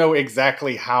we don't know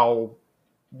exactly how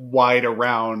wide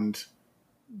around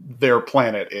their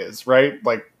planet is, right?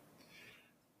 Like,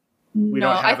 we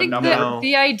don't have I think a number.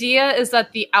 the idea is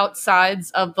that the outsides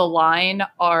of the line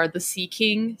are the Sea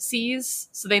King seas,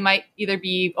 so they might either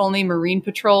be only marine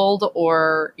patrolled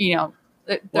or,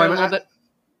 they're a little bit.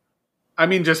 I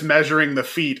mean, just measuring the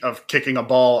feet of kicking a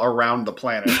ball around the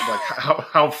planet. Like,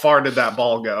 how far did that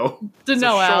ball go?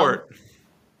 Short.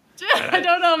 I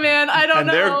don't know, man. I don't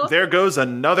know. And there goes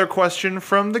another question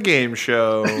from the game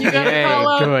show.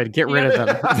 Good. Get rid of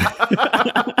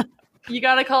them. You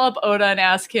gotta call up Oda and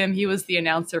ask him. He was the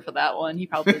announcer for that one. He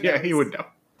probably knows. Yeah, he would know.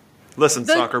 Listen,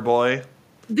 soccer boy.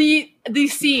 The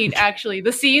scene, actually,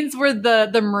 the scenes where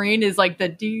the marine is like the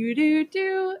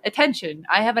do. Attention,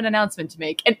 I have an announcement to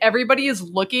make, and everybody is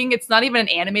looking. It's not even an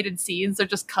animated scenes; they're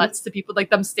just cuts to people like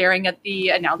them staring at the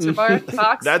announcer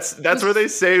box. That's where they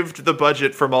saved the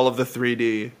budget from all of the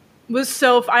 3D. Was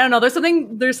so I don't know.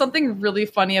 There's something really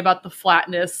funny about the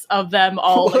flatness of them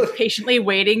all like patiently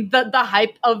waiting. The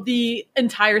hype of the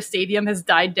entire stadium has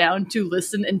died down to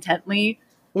listen intently.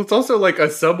 Well, it's also like a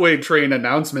subway train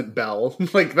announcement bell,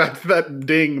 like that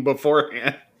ding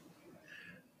beforehand.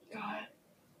 God,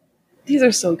 these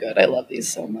are so good. I love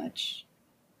these so much.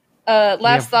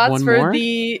 Last thoughts for more?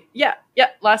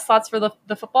 Last thoughts for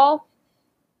the football,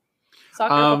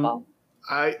 soccer football.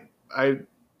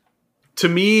 To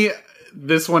me,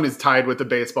 this one is tied with the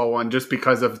baseball one just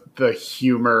because of the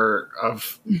humor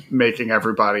of making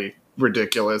everybody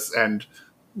ridiculous and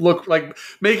look like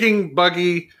making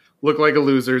Buggy look like a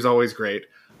loser is always great.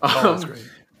 That's great.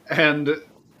 And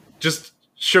just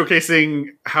showcasing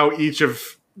how each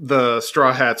of the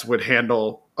Straw Hats would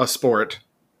handle a sport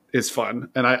is fun.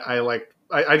 And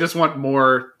I just want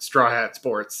more Straw Hat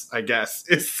sports, I guess,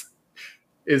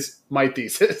 is my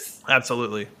thesis.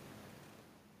 Absolutely.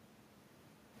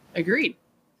 Agreed.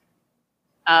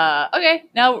 Okay,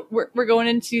 now we're going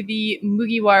into the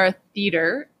Mugiwara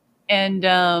Theater, and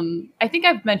I think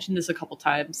I've mentioned this a couple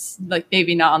times, like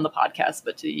maybe not on the podcast,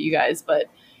 but to you guys. But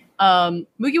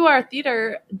Mugiwara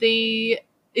Theater,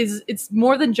 it's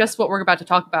more than just what we're about to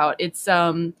talk about. It's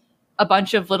a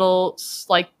bunch of little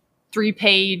like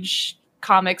 3-page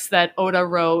comics that Oda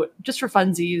wrote just for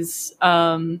funsies.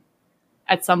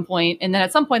 At some point, and then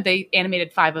at some point they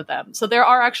animated 5 of them. So there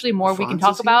are actually more we can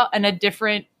talk about in a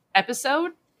different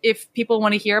episode if people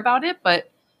want to hear about it.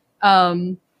 But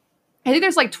I think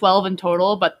there's like 12 in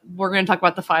total, but we're going to talk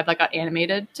about the 5 that got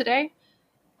animated today.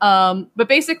 But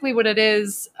basically what it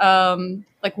is,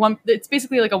 it's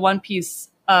basically like a One Piece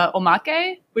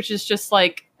omake, which is just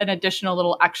like an additional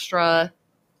little extra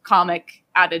comic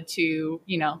added to,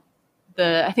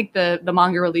 I think the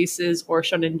manga releases or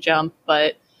Shonen Jump,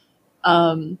 but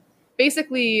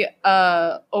basically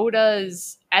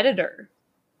Oda's editor,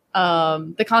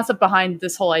 the concept behind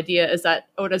this whole idea is that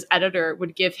Oda's editor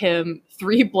would give him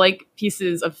 3 blank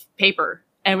pieces of paper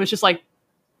and was just like,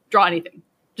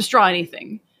 just draw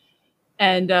anything.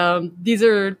 And this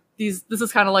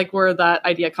is kind of like where that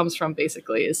idea comes from,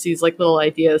 basically, is these like little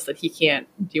ideas that he can't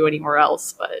do anywhere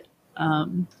else. But so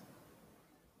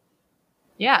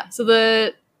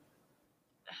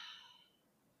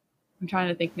I'm trying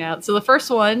to think now. So the first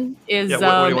one is what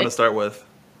do you want to start with?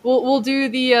 We'll do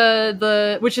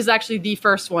the which is actually the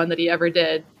first one that he ever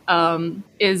did.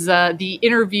 Is the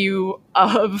interview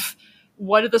of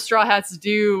what did the Straw Hats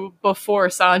do before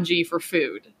Sanji for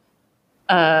food?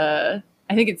 I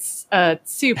think it's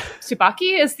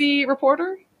Tsubaki is the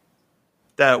reporter.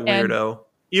 That weirdo.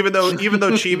 Even though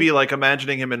Chibi, like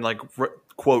imagining him in like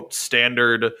quote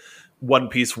standard One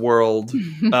Piece world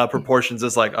proportions,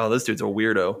 is like, oh, this dude's a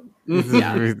weirdo.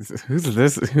 Yeah. Who's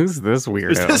this weirdo? Who's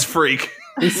this freak?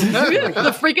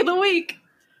 The freak of the week.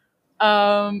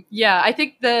 I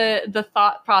think the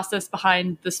thought process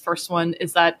behind this first one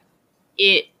is that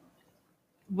it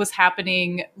was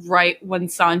happening right when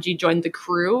Sanji joined the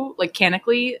crew, like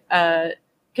canonically. God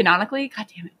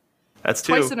damn it. That's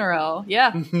 2. Twice in a row.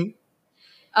 Yeah.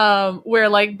 Where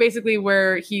like basically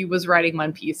where he was writing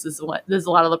One Piece is what there's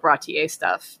a lot of the Bratier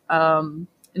stuff.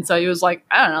 And so he was like,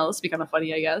 I don't know, this would be kind of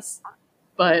funny, I guess.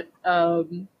 But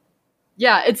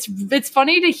it's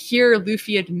funny to hear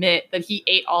Luffy admit that he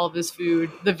ate all of his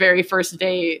food the very first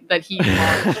day that he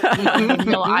launched on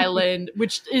Mill Island,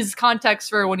 which is context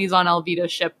for when he's on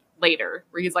Alvida's ship later,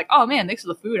 where he's like, oh man, thanks for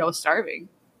the food, I was starving.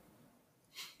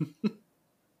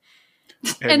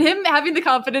 And him having the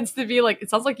confidence to be like, it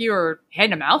sounds like you were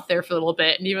hand to mouth there for a little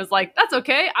bit. And he was like, that's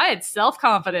okay. I had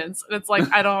self-confidence. And it's like,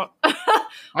 I don't.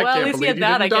 Well, at least he had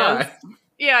that, I guess.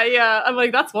 Yeah. I'm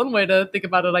like, that's one way to think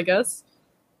about it, I guess.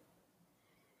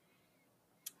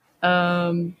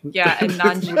 And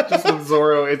Nanji. Just with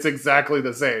Zoro, it's exactly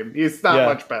the same. He's not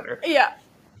much better. Yeah.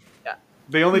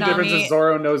 The only difference Nami- is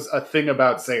Zoro knows a thing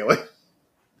about sailing.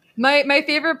 My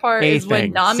favorite part is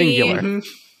when singular.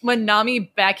 when Nami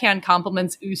backhand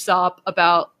compliments Usopp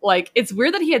about, like, it's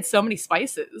weird that he had so many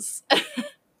spices.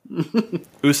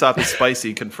 Usopp is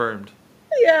spicy, confirmed.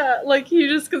 Yeah, like he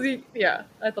just because he I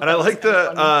thought. And I like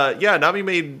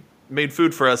Nami made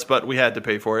food for us, but we had to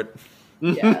pay for it.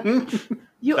 Yeah.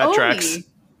 You That owe tracks. me.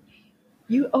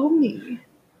 You owe me.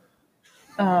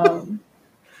 I don't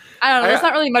know. There's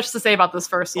not really much to say about this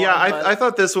first one. Yeah, but I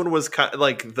thought this one was kind of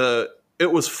like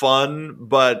it was fun,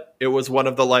 but it was one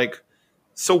of the like,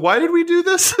 so why did we do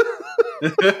this?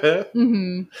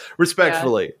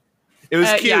 Respectfully. It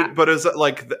was cute, but as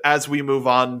like as we move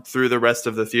on through the rest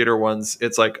of the theater ones,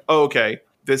 it's like, oh, okay,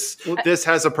 this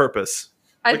has a purpose.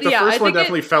 Like the first one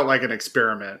definitely felt like an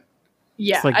experiment.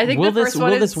 Yeah, It's like, I think will the this first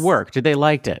one will this work? Did they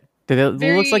liked it? It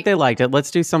looks like they liked it. Let's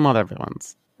do some other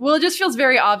ones. Well, it just feels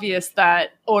very obvious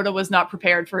that Oda was not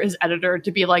prepared for his editor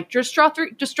to be like, just draw real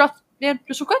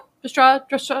quick, just draw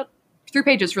 3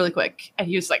 pages really quick, and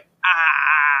he was like,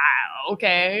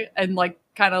 okay, and like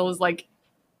kind of was like,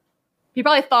 he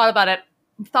probably thought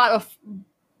of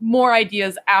more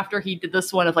ideas after he did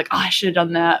this one of like, I should have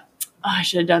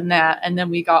done that, and then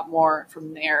we got more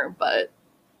from there. But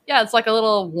yeah, it's like a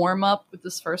little warm up with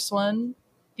this first one.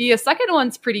 The second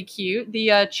one's pretty cute.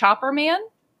 The Chopper Man.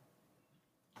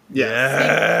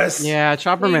 Yes. Yeah,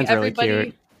 Chopper Man's really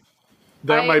cute.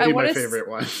 That might be my favorite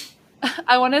one.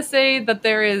 I want to say that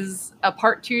there is a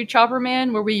part 2 Chopper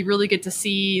Man where we really get to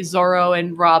see Zoro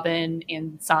and Robin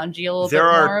and Sanji a little bit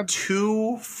more. There are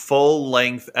 2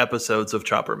 full-length episodes of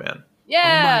Chopper Man.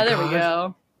 Yeah, there we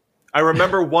go. I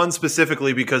remember one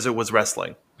specifically because it was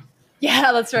wrestling.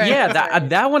 Yeah, that's right. Yeah,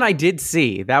 that one I did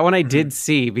see. That one I did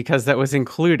see because that was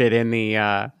included in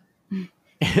the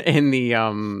filler?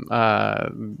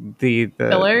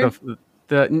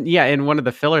 In one of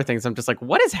the filler things. I'm just like,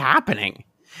 what is happening?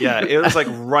 Yeah, it was like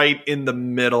right in the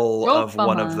middle of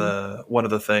one of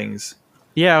the things.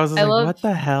 Yeah, I was like, what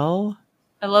the hell?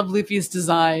 I love Luffy's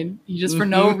design. He just for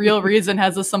no real reason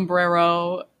has a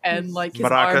sombrero and like his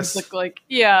arms look like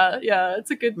it's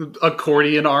a good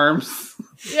accordion arms.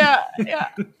 Yeah.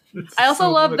 I also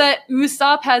love that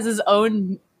Usopp has his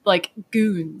own like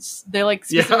goons. They like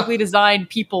specifically designed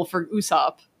people for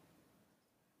Usopp.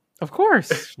 Of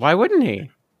course. Why wouldn't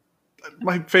he?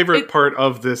 My favorite part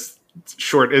of this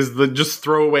short is the just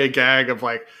throwaway gag of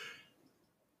like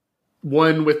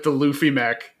one with the Luffy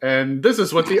mech, and this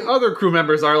is what the other crew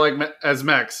members are like as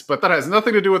mechs, but that has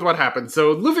nothing to do with what happened.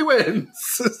 So Luffy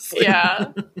wins.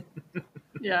 Yeah.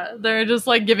 Yeah, they're just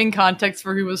like giving context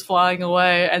for who was flying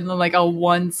away, and then like a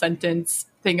 1-sentence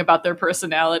thing about their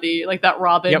personality, like that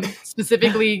Robin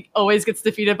specifically always gets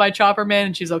defeated by Chopper Man,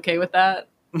 and she's okay with that.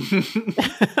 His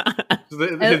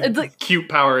like, cute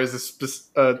power is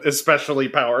especially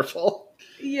powerful.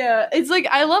 Yeah, it's like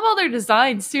I love all their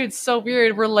designs too. It's so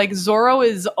weird. Where like Zoro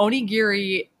is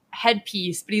onigiri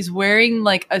headpiece, but he's wearing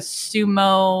like a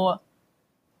sumo,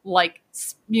 like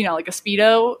like a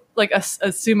speedo, like a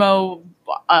sumo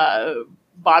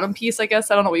bottom piece. I guess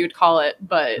I don't know what you would call it,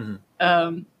 but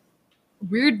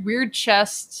weird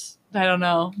chest. I don't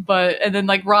know, and then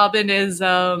like Robin is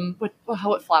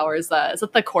what flower is that? Is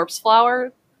it the corpse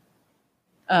flower?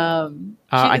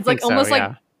 It's like almost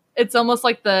like it's almost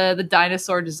like the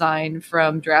dinosaur design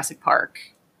from Jurassic Park.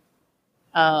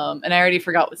 And I already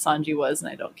forgot what Sanji was, and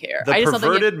I don't care. The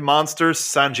perverted monster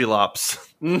Sanjilops.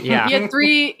 Yeah,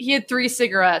 he had 3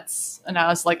 cigarettes, and I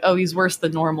was like, oh, he's worse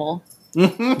than normal.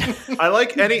 I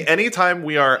like any time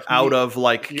we are out of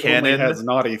like canon. Only has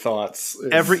naughty thoughts.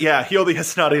 He only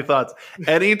has naughty thoughts.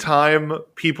 Anytime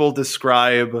people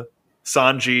describe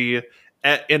Sanji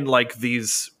in like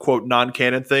these quote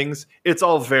non-canon things, it's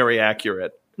all very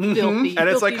accurate. Filthy, and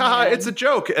it's like, haha, man. it's a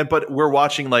joke. But we're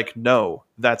watching like, no,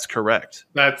 that's correct.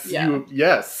 That's you.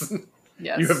 Yes.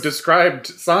 Yes. You have described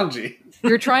Sanji.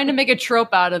 You're trying to make a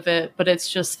trope out of it, but it's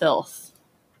just filth.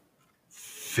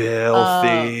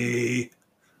 Filthy.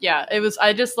 Yeah, it was.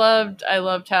 I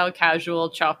loved how casual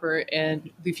Chopper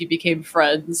and Luffy became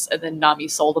friends, and then Nami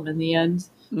sold him in the end.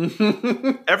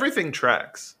 Everything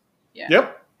tracks. Yeah.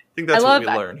 Yep. I think that's what we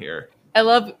learn here. I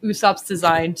love Usopp's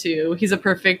design too. He's a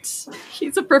perfect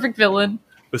villain.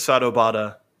 Usato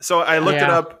Bada. So I looked it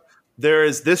up. There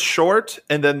is this short,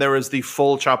 and then there is the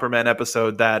full Chopper Man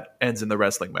episode that ends in the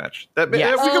wrestling match. That we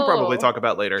could probably talk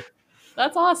about later.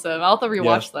 That's awesome. I'll have to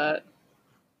rewatch that.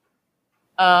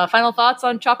 Final thoughts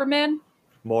on Chopper Man?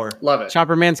 More. Love it.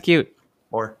 Chopper Man's cute.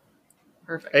 More.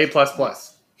 Perfect. A++.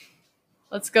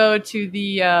 Let's go to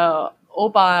the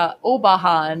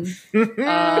Obahan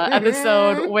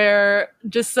episode where,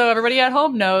 just so everybody at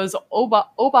home knows,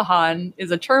 Obahan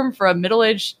is a term for a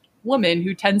middle-aged woman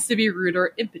who tends to be rude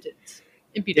or impudent.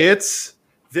 This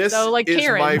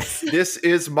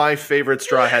is my favorite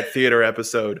Straw Hat Theater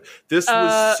episode. This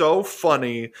was so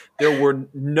funny. There were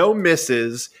no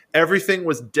misses. Everything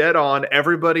was dead on.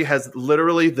 Everybody has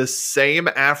literally the same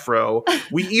afro.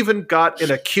 We even got an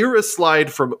Akira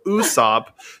slide from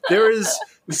Usopp. There's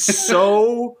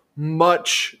so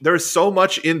much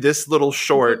in this little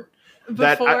short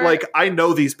that I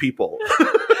know these people.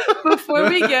 Before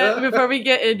we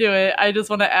get into it, I just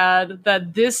want to add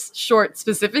that this short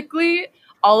specifically,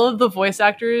 all of the voice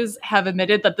actors have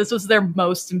admitted that this was their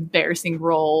most embarrassing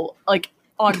role, like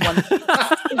on One Piece,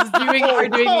 is doing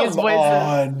these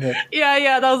voices.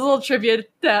 Yeah, that was a little trivia.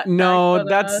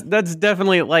 That's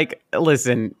definitely like.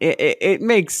 Listen, it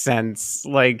makes sense.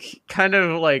 Like, kind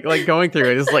of like going through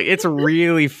it is like it's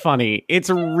really funny. It's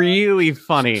really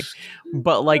funny.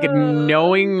 But like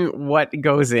knowing what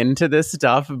goes into this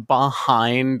stuff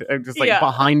behind,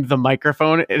 behind the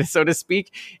microphone, so to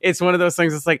speak, it's one of those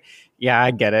things. It's like, yeah,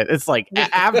 I get it. It's like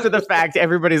after the fact,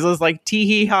 everybody's just like tee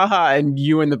hee ha ha, and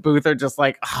you in the booth are just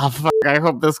like, oh fuck, I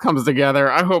hope this comes together.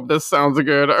 I hope this sounds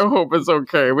good. I hope it's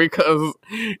okay, because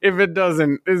if it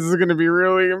doesn't, this is going to be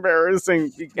really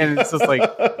embarrassing. And it's just like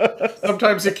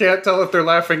sometimes you can't tell if they're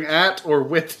laughing at or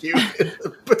with you.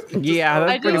 Yeah,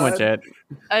 that's pretty much it.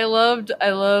 I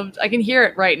I can hear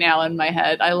it right now in my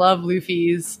head. I love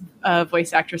Luffy's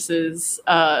voice actress's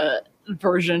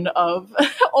version of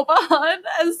Obahan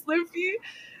as Luffy.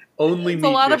 It's a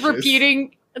lot of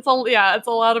repeating. It's a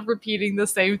lot of repeating the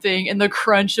same thing, and the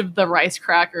crunch of the rice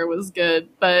cracker was good.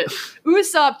 But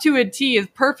Usopp to a T is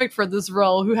perfect for this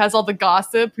role. Who has all the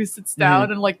gossip? Who sits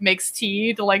down and like makes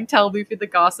tea to like tell Luffy the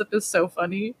gossip is so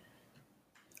funny.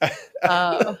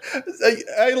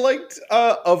 I liked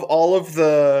of all of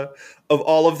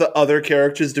the other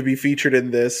characters to be featured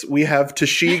in this, we have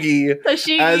Tashigi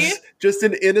as just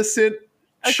an innocent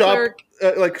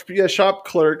shop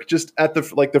clerk, just at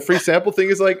the free sample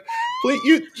thing is like,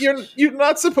 please, you're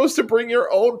not supposed to bring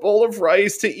your own bowl of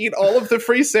rice to eat all of the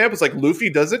free samples. Like,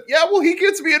 Luffy does it. Yeah, well, he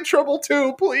gets me in trouble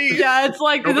too. Please. Yeah, it's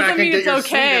like, it doesn't mean it's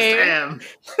okay.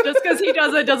 Just because he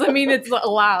does it doesn't mean it's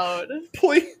allowed.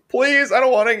 Please, I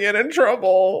don't want to get in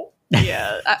trouble.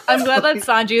 Yeah, I'm glad that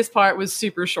Sanji's part was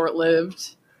super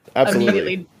short-lived.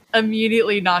 Absolutely.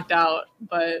 Immediately knocked out,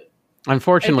 but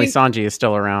unfortunately, Sanji is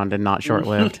still around and not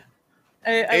short-lived.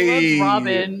 I love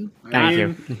Robin. Thank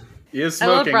you. He is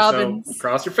smoking, so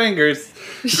cross your fingers.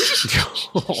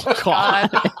 Oh, God.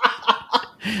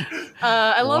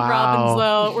 I love Robin's,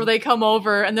 though, where they come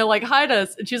over and they're like, hide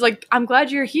us. And she's like, I'm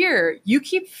glad you're here. You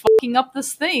keep fucking up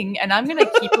this thing, and I'm going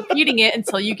to keep repeating it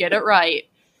until you get it right.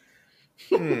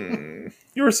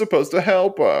 You were supposed to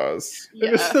help us.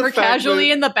 Yeah, we're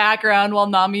casually in the background while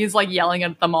Nami's like yelling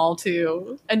at them all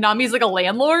too. And Nami's like a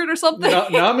landlord or something.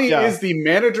 Nami is the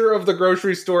manager of the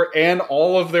grocery store and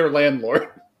all of their landlord.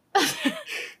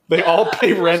 They all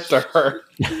pay rent to her.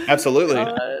 Absolutely.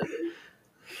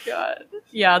 God.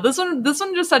 Yeah, this one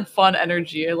just had fun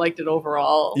energy. I liked it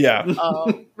overall. Yeah.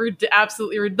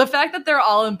 Absolutely. The fact that they're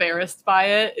all embarrassed by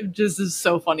it just is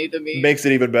so funny to me. Makes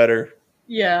it even better.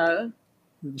 Yeah.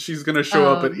 She's going to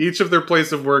show up at each of their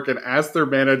place of work and ask their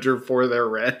manager for their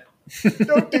rent.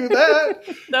 Don't do that.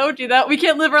 Don't do that. We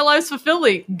can't live our lives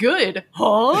fulfilling. Good.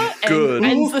 Huh? Good. And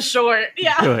ends the short.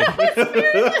 Yeah.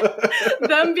 Good.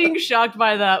 Them being shocked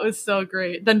by that was so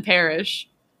great. Then perish.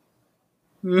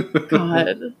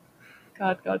 God.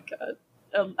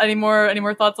 Any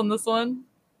more thoughts on this one?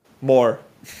 More.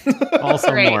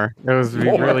 Also Great. more. It was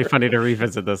really funny to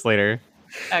revisit this later.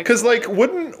 Because like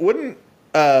wouldn't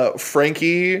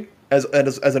Frankie as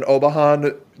an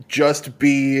Obahan just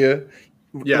be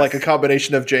like a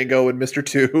combination of Django and Mr.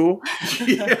 2?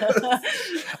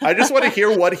 I just want to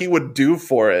hear what he would do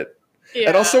for it. Yeah.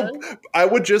 And also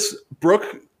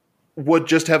Brooke would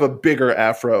just have a bigger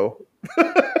afro.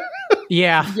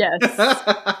 Yeah. Yes.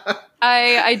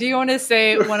 I do want to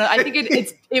say I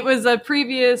think it was a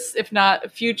previous, if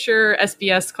not future,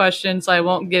 SBS question, so I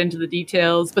won't get into the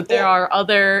details. But there are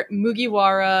other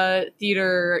Mugiwara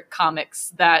theater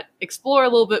comics that explore a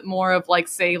little bit more of like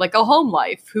a home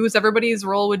life, whose everybody's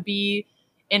role would be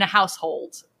in a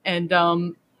household, and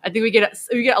I think we get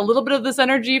a little bit of this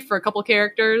energy for a couple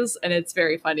characters, and it's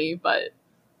very funny. But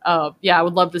I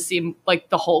would love to see like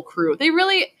the whole crew. They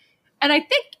really, and I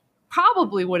think.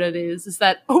 Probably what it is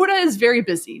that Oda is very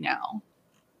busy now.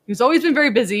 He's always been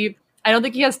very busy, I don't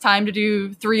think he has time to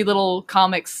do 3 little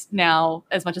comics now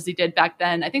as much as he did back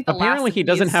then. I think apparently last he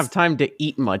doesn't have time to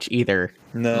eat much either.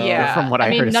 No. Yeah. From what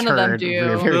I mean, heard, none of them heard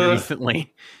do. very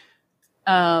recently.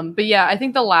 But yeah, I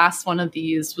think the last one of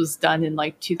these was done in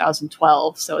like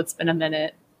 2012, so it's been a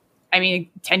minute. I mean,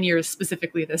 10 years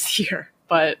specifically this year,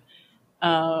 but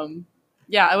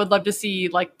yeah, I would love to see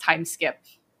like time skip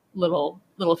little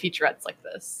featurettes like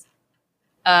this.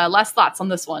 Last thoughts on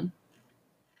this one?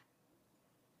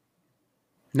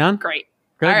 None? Great.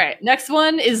 Good. All right, next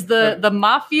one is the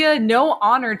Mafia No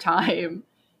Honor Time,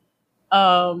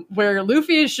 where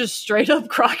Luffy is just straight up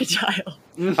crocodile.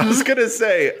 I was gonna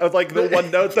say, like, the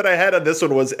one note that I had on this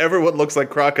one was everyone looks like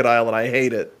Crocodile, and I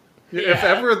hate it. Yeah. If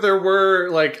ever there were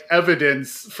like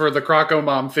evidence for the Croco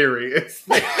Mom theory, it's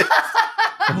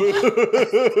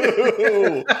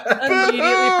Immediately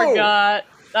forgot.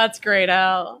 That's great,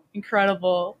 Al.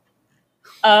 Incredible.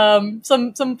 Some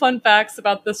fun facts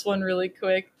about this one really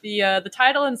quick. The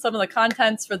title and some of the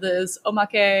contents for this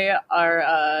omake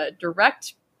are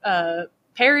direct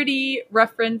parody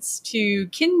reference to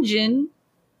Kinjin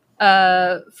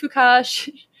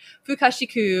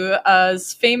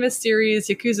Fukashiku's famous series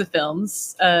Yakuza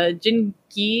films,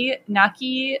 Jinki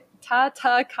Naki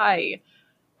Tatakai,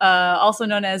 also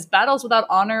known as Battles Without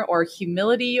Honor or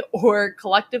Humility, or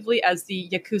collectively as the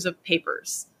Yakuza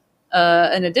Papers.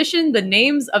 In addition, the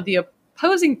names of the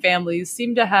opposing families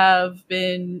seem to have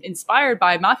been inspired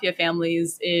by mafia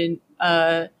families in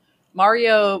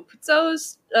Mario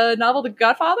Puzo's novel The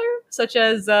Godfather, such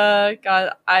as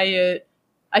God, I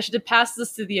should have passed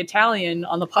this to the Italian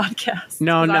on the podcast.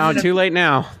 No, too late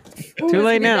now. Too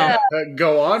late now.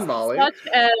 Go on, Molly. Such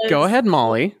as Go ahead,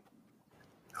 Molly.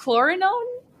 Chlorinone?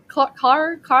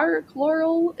 Chlorinone,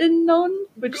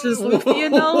 which is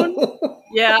Luthionone.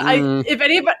 Yeah, if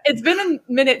anybody, it's been a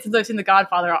minute since I've seen The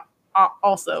Godfather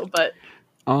also, but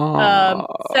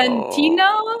Santino,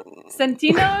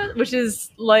 which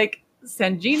is like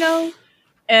Sangino,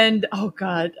 and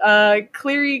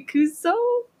Clericuzo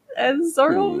and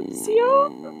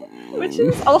Zoromilk, which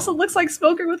is also looks like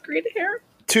Smoker with green hair.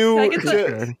 To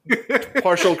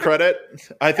partial credit,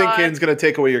 I think Caden's going to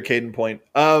take away your Caden point.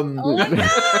 Oh my God.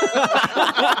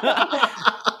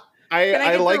 Can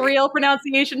I get like the real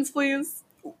pronunciations, please?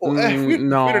 We don't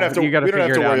have to. We don't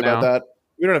have to worry about that.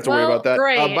 We don't have to worry about that.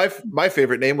 Great. My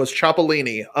favorite name was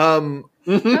Cipollini.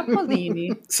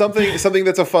 Cipollini. Something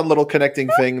that's a fun little connecting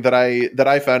thing that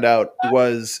I found out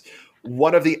was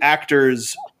one of the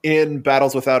actors in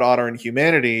Battles Without Honor and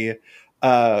Humanity,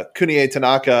 Kunie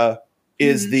Tanaka,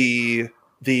 is the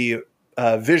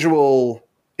visual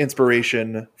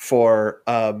inspiration for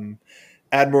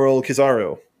Admiral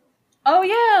Kizaru. Oh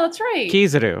yeah, that's right.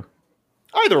 Kizaru.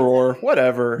 Either or,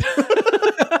 whatever.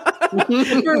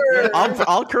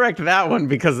 I'll correct that one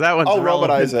because that one's I'll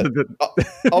Romanize it.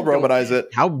 I'll Romanize it.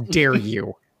 How dare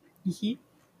you? Hee.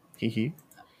 If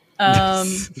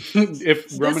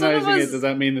Romanizing it, does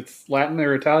that mean it's Latin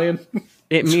or Italian?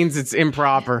 It means it's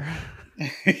improper.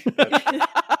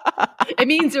 It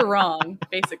means you're wrong,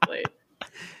 basically.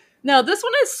 No, this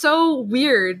one is so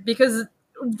weird because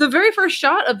the very first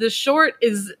shot of this short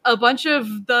is a bunch of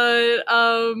the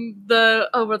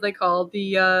what are they called?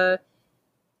 The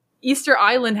Easter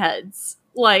Island heads,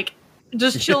 like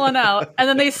just chilling out, and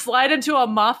then they slide into a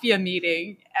mafia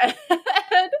meeting. And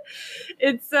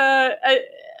it's I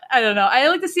don't know. I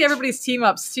like to see everybody's team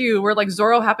ups too, where like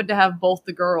Zoro happened to have both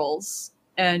the girls,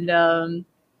 and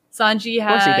Sanji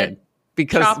had. Of course he did.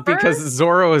 Because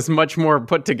Zoro is much more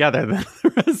put together than the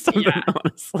rest of them,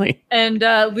 honestly. And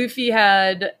Luffy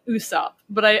had Usopp.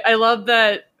 But I love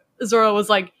that Zoro was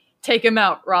like, take him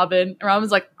out, Robin. And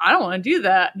Robin's like, I don't want to do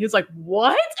that. And he was like,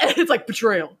 what? And it's like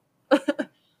betrayal.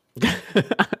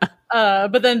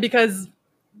 But then because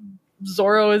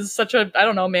Zoro is such a, I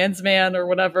don't know, man's man or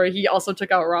whatever, he also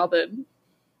took out Robin.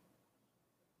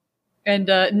 And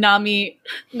Nami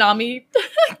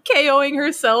KOing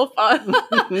herself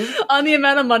on the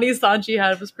amount of money Sanji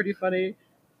had was pretty funny.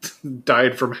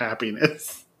 Died from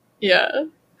happiness. Yeah.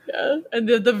 And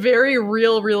the very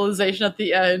real realization at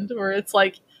the end where it's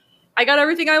like, I got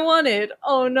everything I wanted.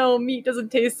 Oh no, meat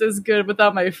doesn't taste as good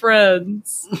without my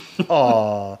friends.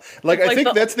 Aw. I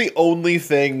think that's the only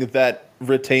thing that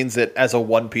retains it as a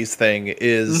One Piece thing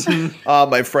is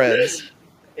my friends.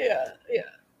 Yeah.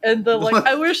 And the like,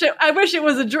 I wish it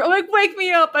was a dream. Like, wake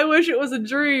me up! I wish it was a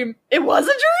dream. It was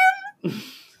a dream.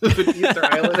 Easter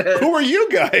Island head. Who are you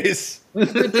guys?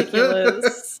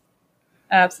 Ridiculous.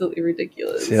 Absolutely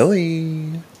ridiculous.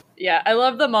 Silly. Yeah, I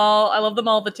love them all. I love them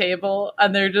all at the table,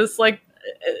 and they're just like,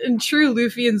 in true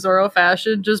Luffy and Zoro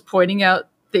fashion, just pointing out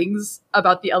things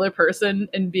about the other person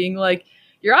and being like,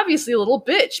 you're obviously a little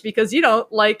bitch because you don't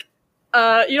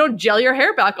gel your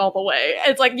hair back all the way.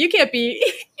 It's like you can't be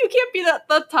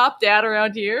the top dad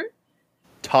around here.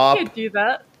 Top You can't do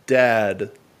that.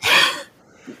 dad.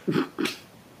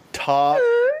 Top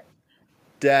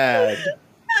dad.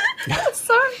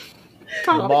 Sorry.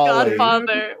 Molly.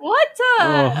 Godfather. What?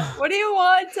 Oh. What do you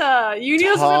want? You knew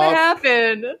this was going to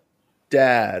happen.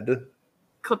 Dad.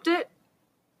 Clipped it?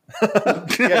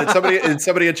 Yeah, did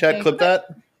somebody in chat clip that?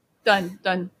 Done.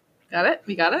 Got it?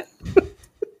 We got it?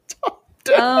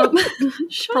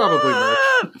 Shut Probably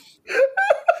up.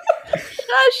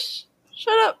 Shush.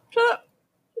 Shut up.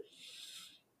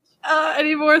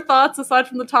 Any more thoughts aside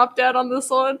from the top dad on this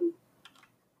one?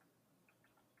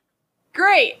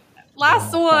 Great.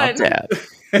 Last one. Dad.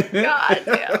 God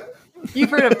damn. You've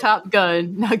heard of Top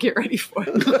Gun. Now get ready for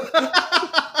it.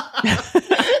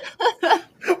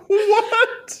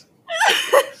 What?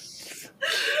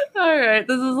 All right,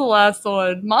 this is the last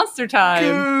one. Monster time.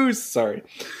 Goose. Sorry.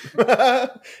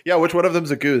 Yeah, which one of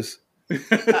them's a goose?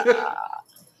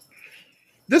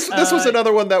 This was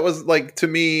another one that was like, to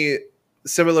me,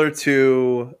 similar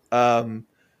to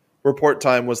Report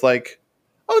Time, was like,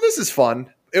 oh, this is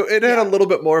fun. It had a little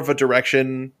bit more of a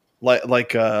direction, like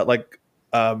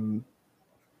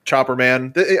Chopper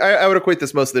Man. I would equate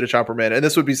this mostly to Chopper Man, and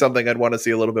this would be something I'd want to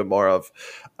see a little bit more of.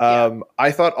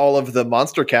 I thought all of the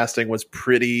monster casting was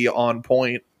pretty on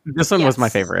point. This one was my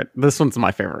favorite. This one's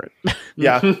my favorite.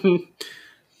 Yeah.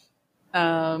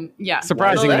 Yeah.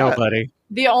 Surprising Why is that? nobody.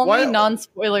 The only Why-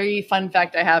 non-spoilery fun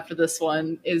fact I have for this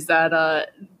one is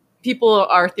that people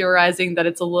are theorizing that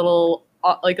it's a little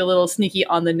sneaky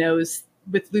on the nose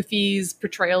with Luffy's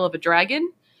portrayal of a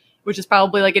dragon, which is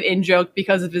probably like an in-joke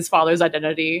because of his father's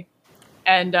identity.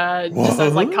 And just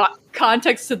as like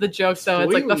context to the joke, so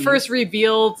it's like the first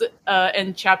revealed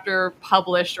and chapter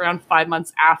published around 5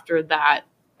 months after that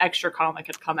extra comic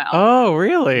had come out. Oh,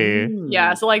 really?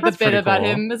 Yeah, so like That's the bit pretty about cool.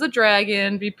 him as a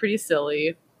dragon be pretty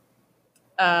silly.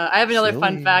 I have another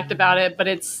fun fact about it, but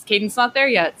Caden's not there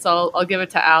yet, so I'll give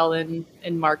it to Al and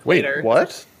Mark Wait, later.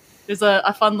 what? There's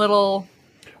a fun little.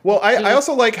 Well, I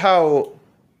also like how,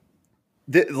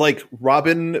 like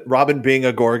Robin being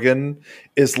a Gorgon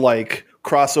is like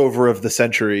crossover of the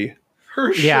century.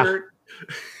 Her Yeah. shirt.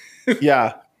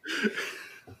 Yeah.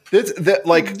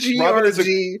 Like Robin is a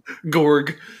GRG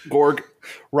Gorg. Gorg.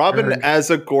 Robin Gorg. as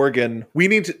a Gorgon.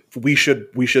 We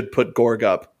should put Gorg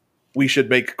up. We should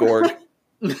make Gorg.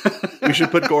 We should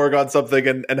put Gorg on something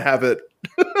and have it.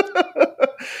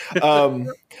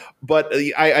 But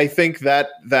I think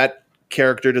that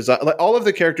character design, like all of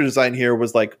the character design here,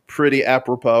 was like pretty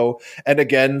apropos. And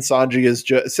again,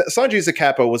 Sanji's a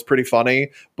capo was pretty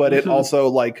funny, but it also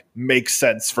like makes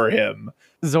sense for him.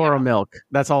 Zoromilk.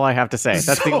 That's all I have to say.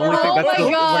 That's the only thing. Oh That's my the,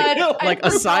 God, I like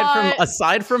forgot.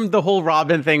 aside from the whole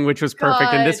Robin thing, which was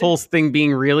perfect, and this God. whole thing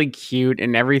being really cute,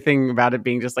 and everything about it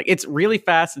being just like, it's really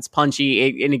fast, it's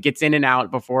punchy, and it gets in and out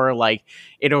before like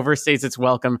it overstays its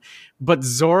welcome. But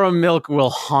Zoromilk will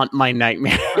haunt my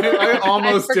nightmare. I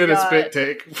almost did a forgot. spit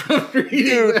take from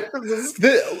reading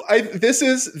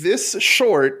this. This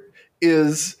short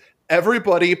is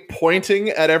everybody pointing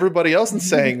at everybody else and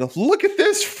saying, "Look at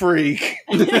this freak."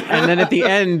 And then at the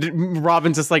end,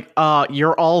 Robin's just like,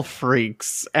 you're all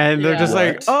freaks. And they're Yeah. just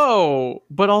like, What? oh,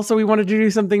 but also we wanted to do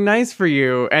something nice for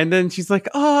you. And then she's like,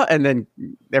 and then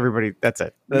everybody, that's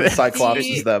it. Then Cyclops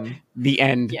See- is them. The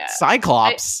end. Yeah.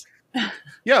 Cyclops.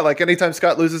 Yeah, like anytime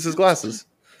Scott loses his glasses.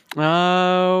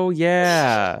 Oh,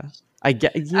 yeah. I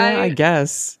guess. I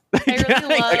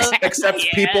really love. Except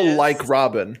people Yes. like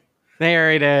Robin.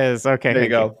 There it is. Okay. There you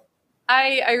thank go.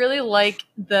 I really like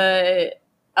the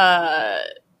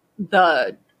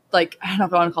like, I don't know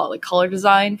if I want to call it like color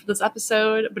design for this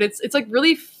episode, but it's like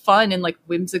really fun and like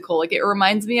whimsical. Like it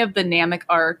reminds me of the Namek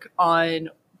arc on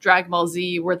Dragon Ball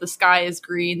Z, where the sky is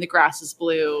green, the grass is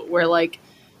blue. Where like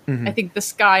I think the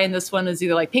sky in this one is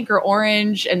either like pink or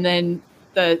orange, and then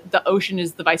the ocean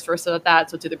is the vice versa of that,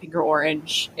 so it's either pink or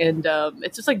orange. And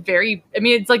it's just like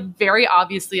it's like very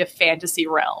obviously a fantasy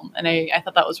realm, and I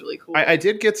thought that was really cool. I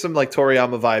did get some like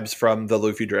Toriyama vibes from the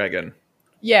Luffy Dragon.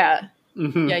 Yeah.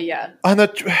 Mhm. Yeah. On the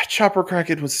Chopper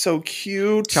Kraken was so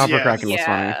cute. Chopper Yes. Kraken was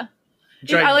funny.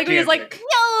 Yeah. I like when he's like, Gigantic.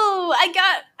 "No,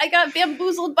 I got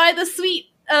bamboozled by the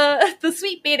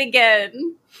sweet bait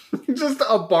again." Just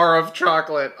a bar of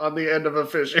chocolate on the end of a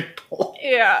fishing pole.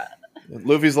 Yeah.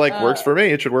 Luffy's like, works for me.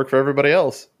 It should work for everybody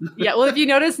else. Yeah, well, if you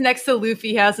notice, next to Luffy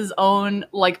he has his own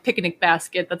like picnic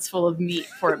basket that's full of meat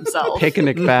for himself.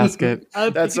 Picnic basket.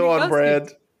 A That's so picnic on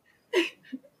basket. brand.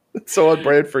 It's so on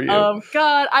brand for you.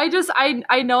 God,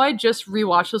 I know I just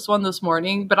rewatched this one this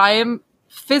morning, but I am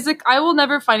I will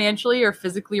never financially or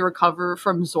physically recover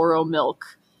from Zoromilk.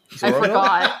 I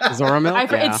forgot.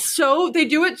 Zoromilk? Yeah. It's so they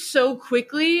do it so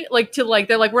quickly,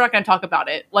 they're like, we're not going to talk about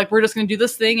it. Like, we're just going to do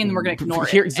this thing and we're going to ignore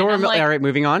Here, it. Zoromilk. Like, all right,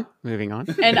 moving on.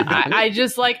 And I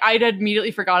just I'd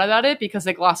immediately forgot about it because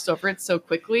I glossed over it so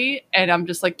quickly, and I'm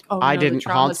just like, oh, no, I didn't.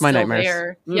 Haunts my nightmares.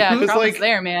 There. Yeah, the trauma's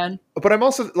there, man. But I'm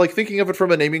also thinking of it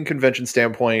from a naming convention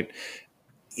standpoint.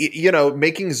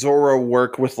 Making Zoro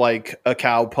work with like a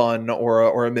cow pun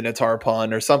or a minotaur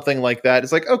pun or something like that.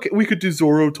 It's like, okay, we could do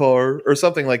Zorotar or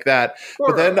something like that. Sure.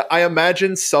 But then I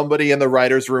imagine somebody in the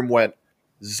writer's room went,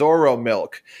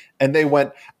 Zoromilk. And they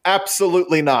went,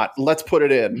 absolutely not. Let's put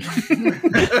it in.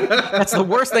 That's the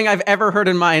worst thing I've ever heard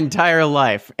in my entire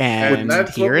life. And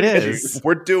here it is.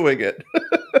 We're doing it.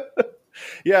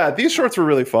 Yeah, these shorts were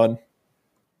really fun.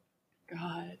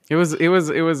 God. It was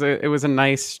a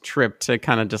nice trip to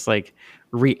kind of just like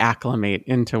reacclimate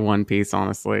into One Piece,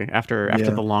 honestly, after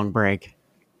the long break.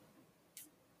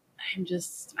 I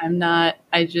just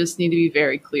need to be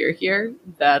very clear here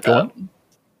that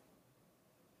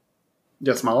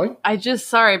yes, Molly?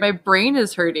 Sorry, my brain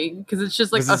is hurting because it's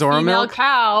just like a female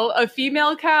cow. A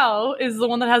female cow is the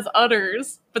one that has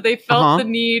udders, but they felt the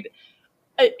need.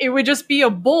 It would just be a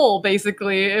bull,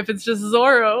 basically, if it's just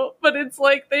Zoro. But it's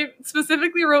like they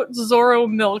specifically wrote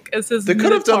Zoromilk as his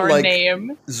minotaur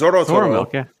name.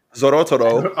 Zoromilk, yeah.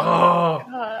 Zorotoro. Oh,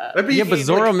 that'd be but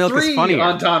Zoromilk is funnier.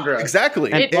 Entendre.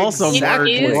 Exactly. And also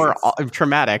more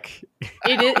traumatic.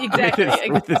 It is,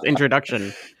 exactly. with this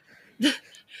introduction.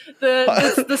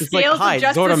 The scales of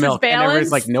justice is balanced. And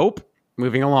everybody's like, nope,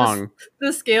 moving along.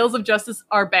 The scales of justice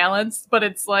are balanced, but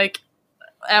it's like,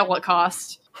 at what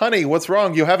cost? Honey, what's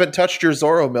wrong? You haven't touched your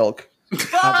Zoromilk.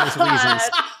 There's reasons.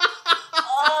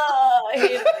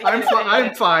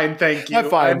 I'm fine, thank you. I'm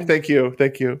fine, thank you.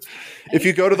 If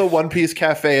you go to the One Piece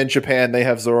Cafe in Japan, they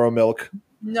have Zoromilk.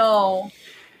 No.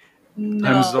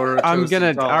 I'm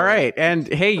gonna. All right,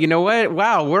 and hey, you know what?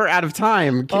 Wow, we're out of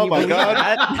time. Can you believe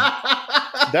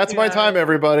that? That's my time,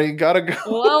 everybody. Gotta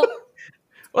go.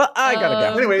 Well, I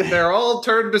gotta go. Anyway, they're all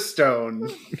turned to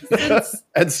stone,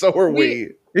 and so are we.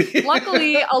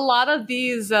 Luckily, a lot of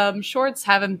these shorts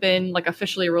haven't been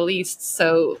officially released,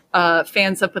 so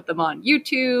fans have put them on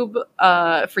YouTube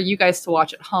for you guys to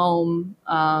watch at home.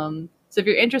 So if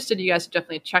you're interested, you guys should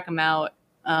definitely check them out.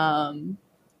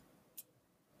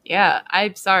 Yeah,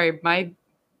 I'm sorry, my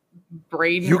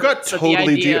brain. You got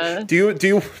totally. Do you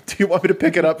want me to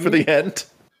pick it up for the end?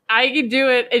 I can do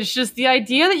it. It's just the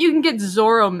idea that you can get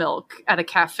Zoromilk at a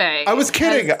cafe. I was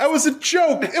kidding. I was a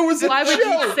joke. It was a joke. Why would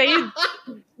you say?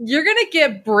 You're gonna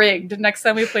get brigged next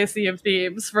time we play Sea of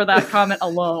Thieves for that comment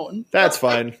alone. That's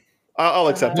fine. I'll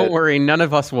accept it. Don't worry, none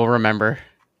of us will remember.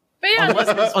 But yeah,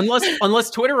 unless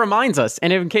Twitter reminds us,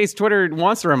 and in case Twitter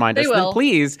wants to remind us, then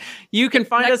please, you can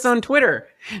find us on Twitter.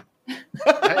 Wait,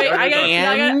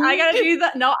 I gotta do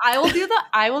that. No, I will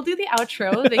do the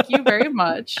outro. Thank you very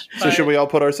much. So should we all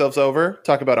put ourselves over?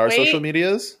 Talk about our social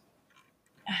medias?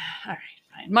 All right,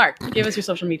 fine. Mark, give us your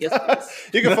social medias, please.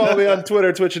 You can follow me on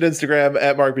Twitter, Twitch, and Instagram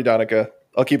at Mark B. Donica.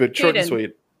 I'll keep it short and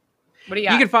sweet. What do you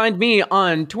got? You can find me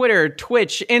on Twitter,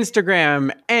 Twitch,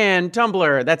 Instagram, and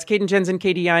Tumblr. That's Caden Jensen,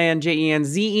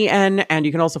 KDINJENZEN. And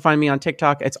you can also find me on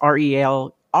TikTok. It's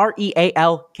REAL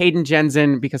Caden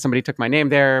Jensen, because somebody took my name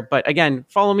there. But again,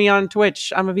 follow me on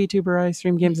Twitch. I'm a VTuber. I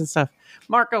stream games and stuff.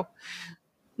 Marco.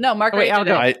 No, Marco. Wait, I'll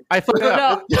go. I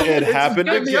forgot. No. It happened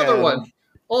again. The other one.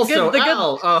 Also,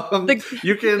 Al,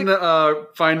 you can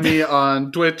find me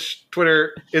on Twitch,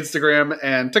 Twitter, Instagram,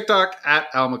 and TikTok at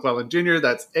Al McClelland Jr.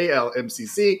 That's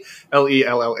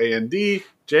ALMCCLELLAND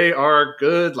JR.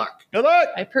 Good luck. Good luck.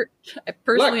 I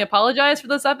personally apologize for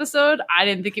this episode. I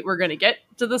didn't think we're going to get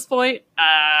to this point.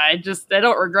 I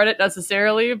don't regret it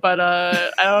necessarily, but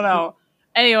I don't know.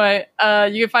 Anyway,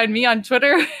 you can find me on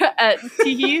Twitter at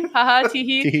Teehee, haha,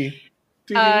 Teehee.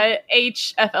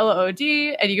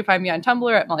 HFLOD, and you can find me on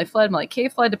Tumblr at Molly Flood, Molly K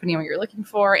Flood, depending on what you're looking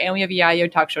for. And we have a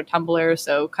Yayo Talk Show Tumblr,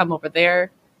 so come over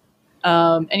there.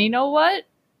 And you know what?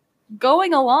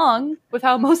 Going along with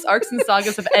how most arcs and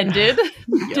sagas have ended,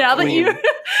 now that you've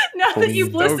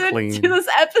listened to this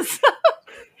episode,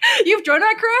 you've joined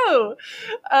our crew.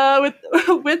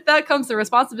 With that comes the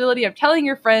responsibility of telling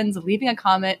your friends, leaving a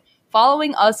comment,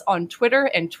 following us on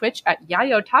Twitter and Twitch at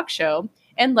Yayo Talk Show,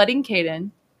 and letting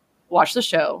Caden watch the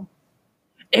show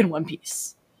in one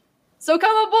piece. So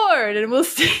come aboard, and we'll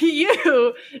see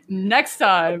you next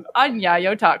time on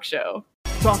Yayo Talk Show.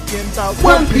 Talking about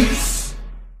One Piece.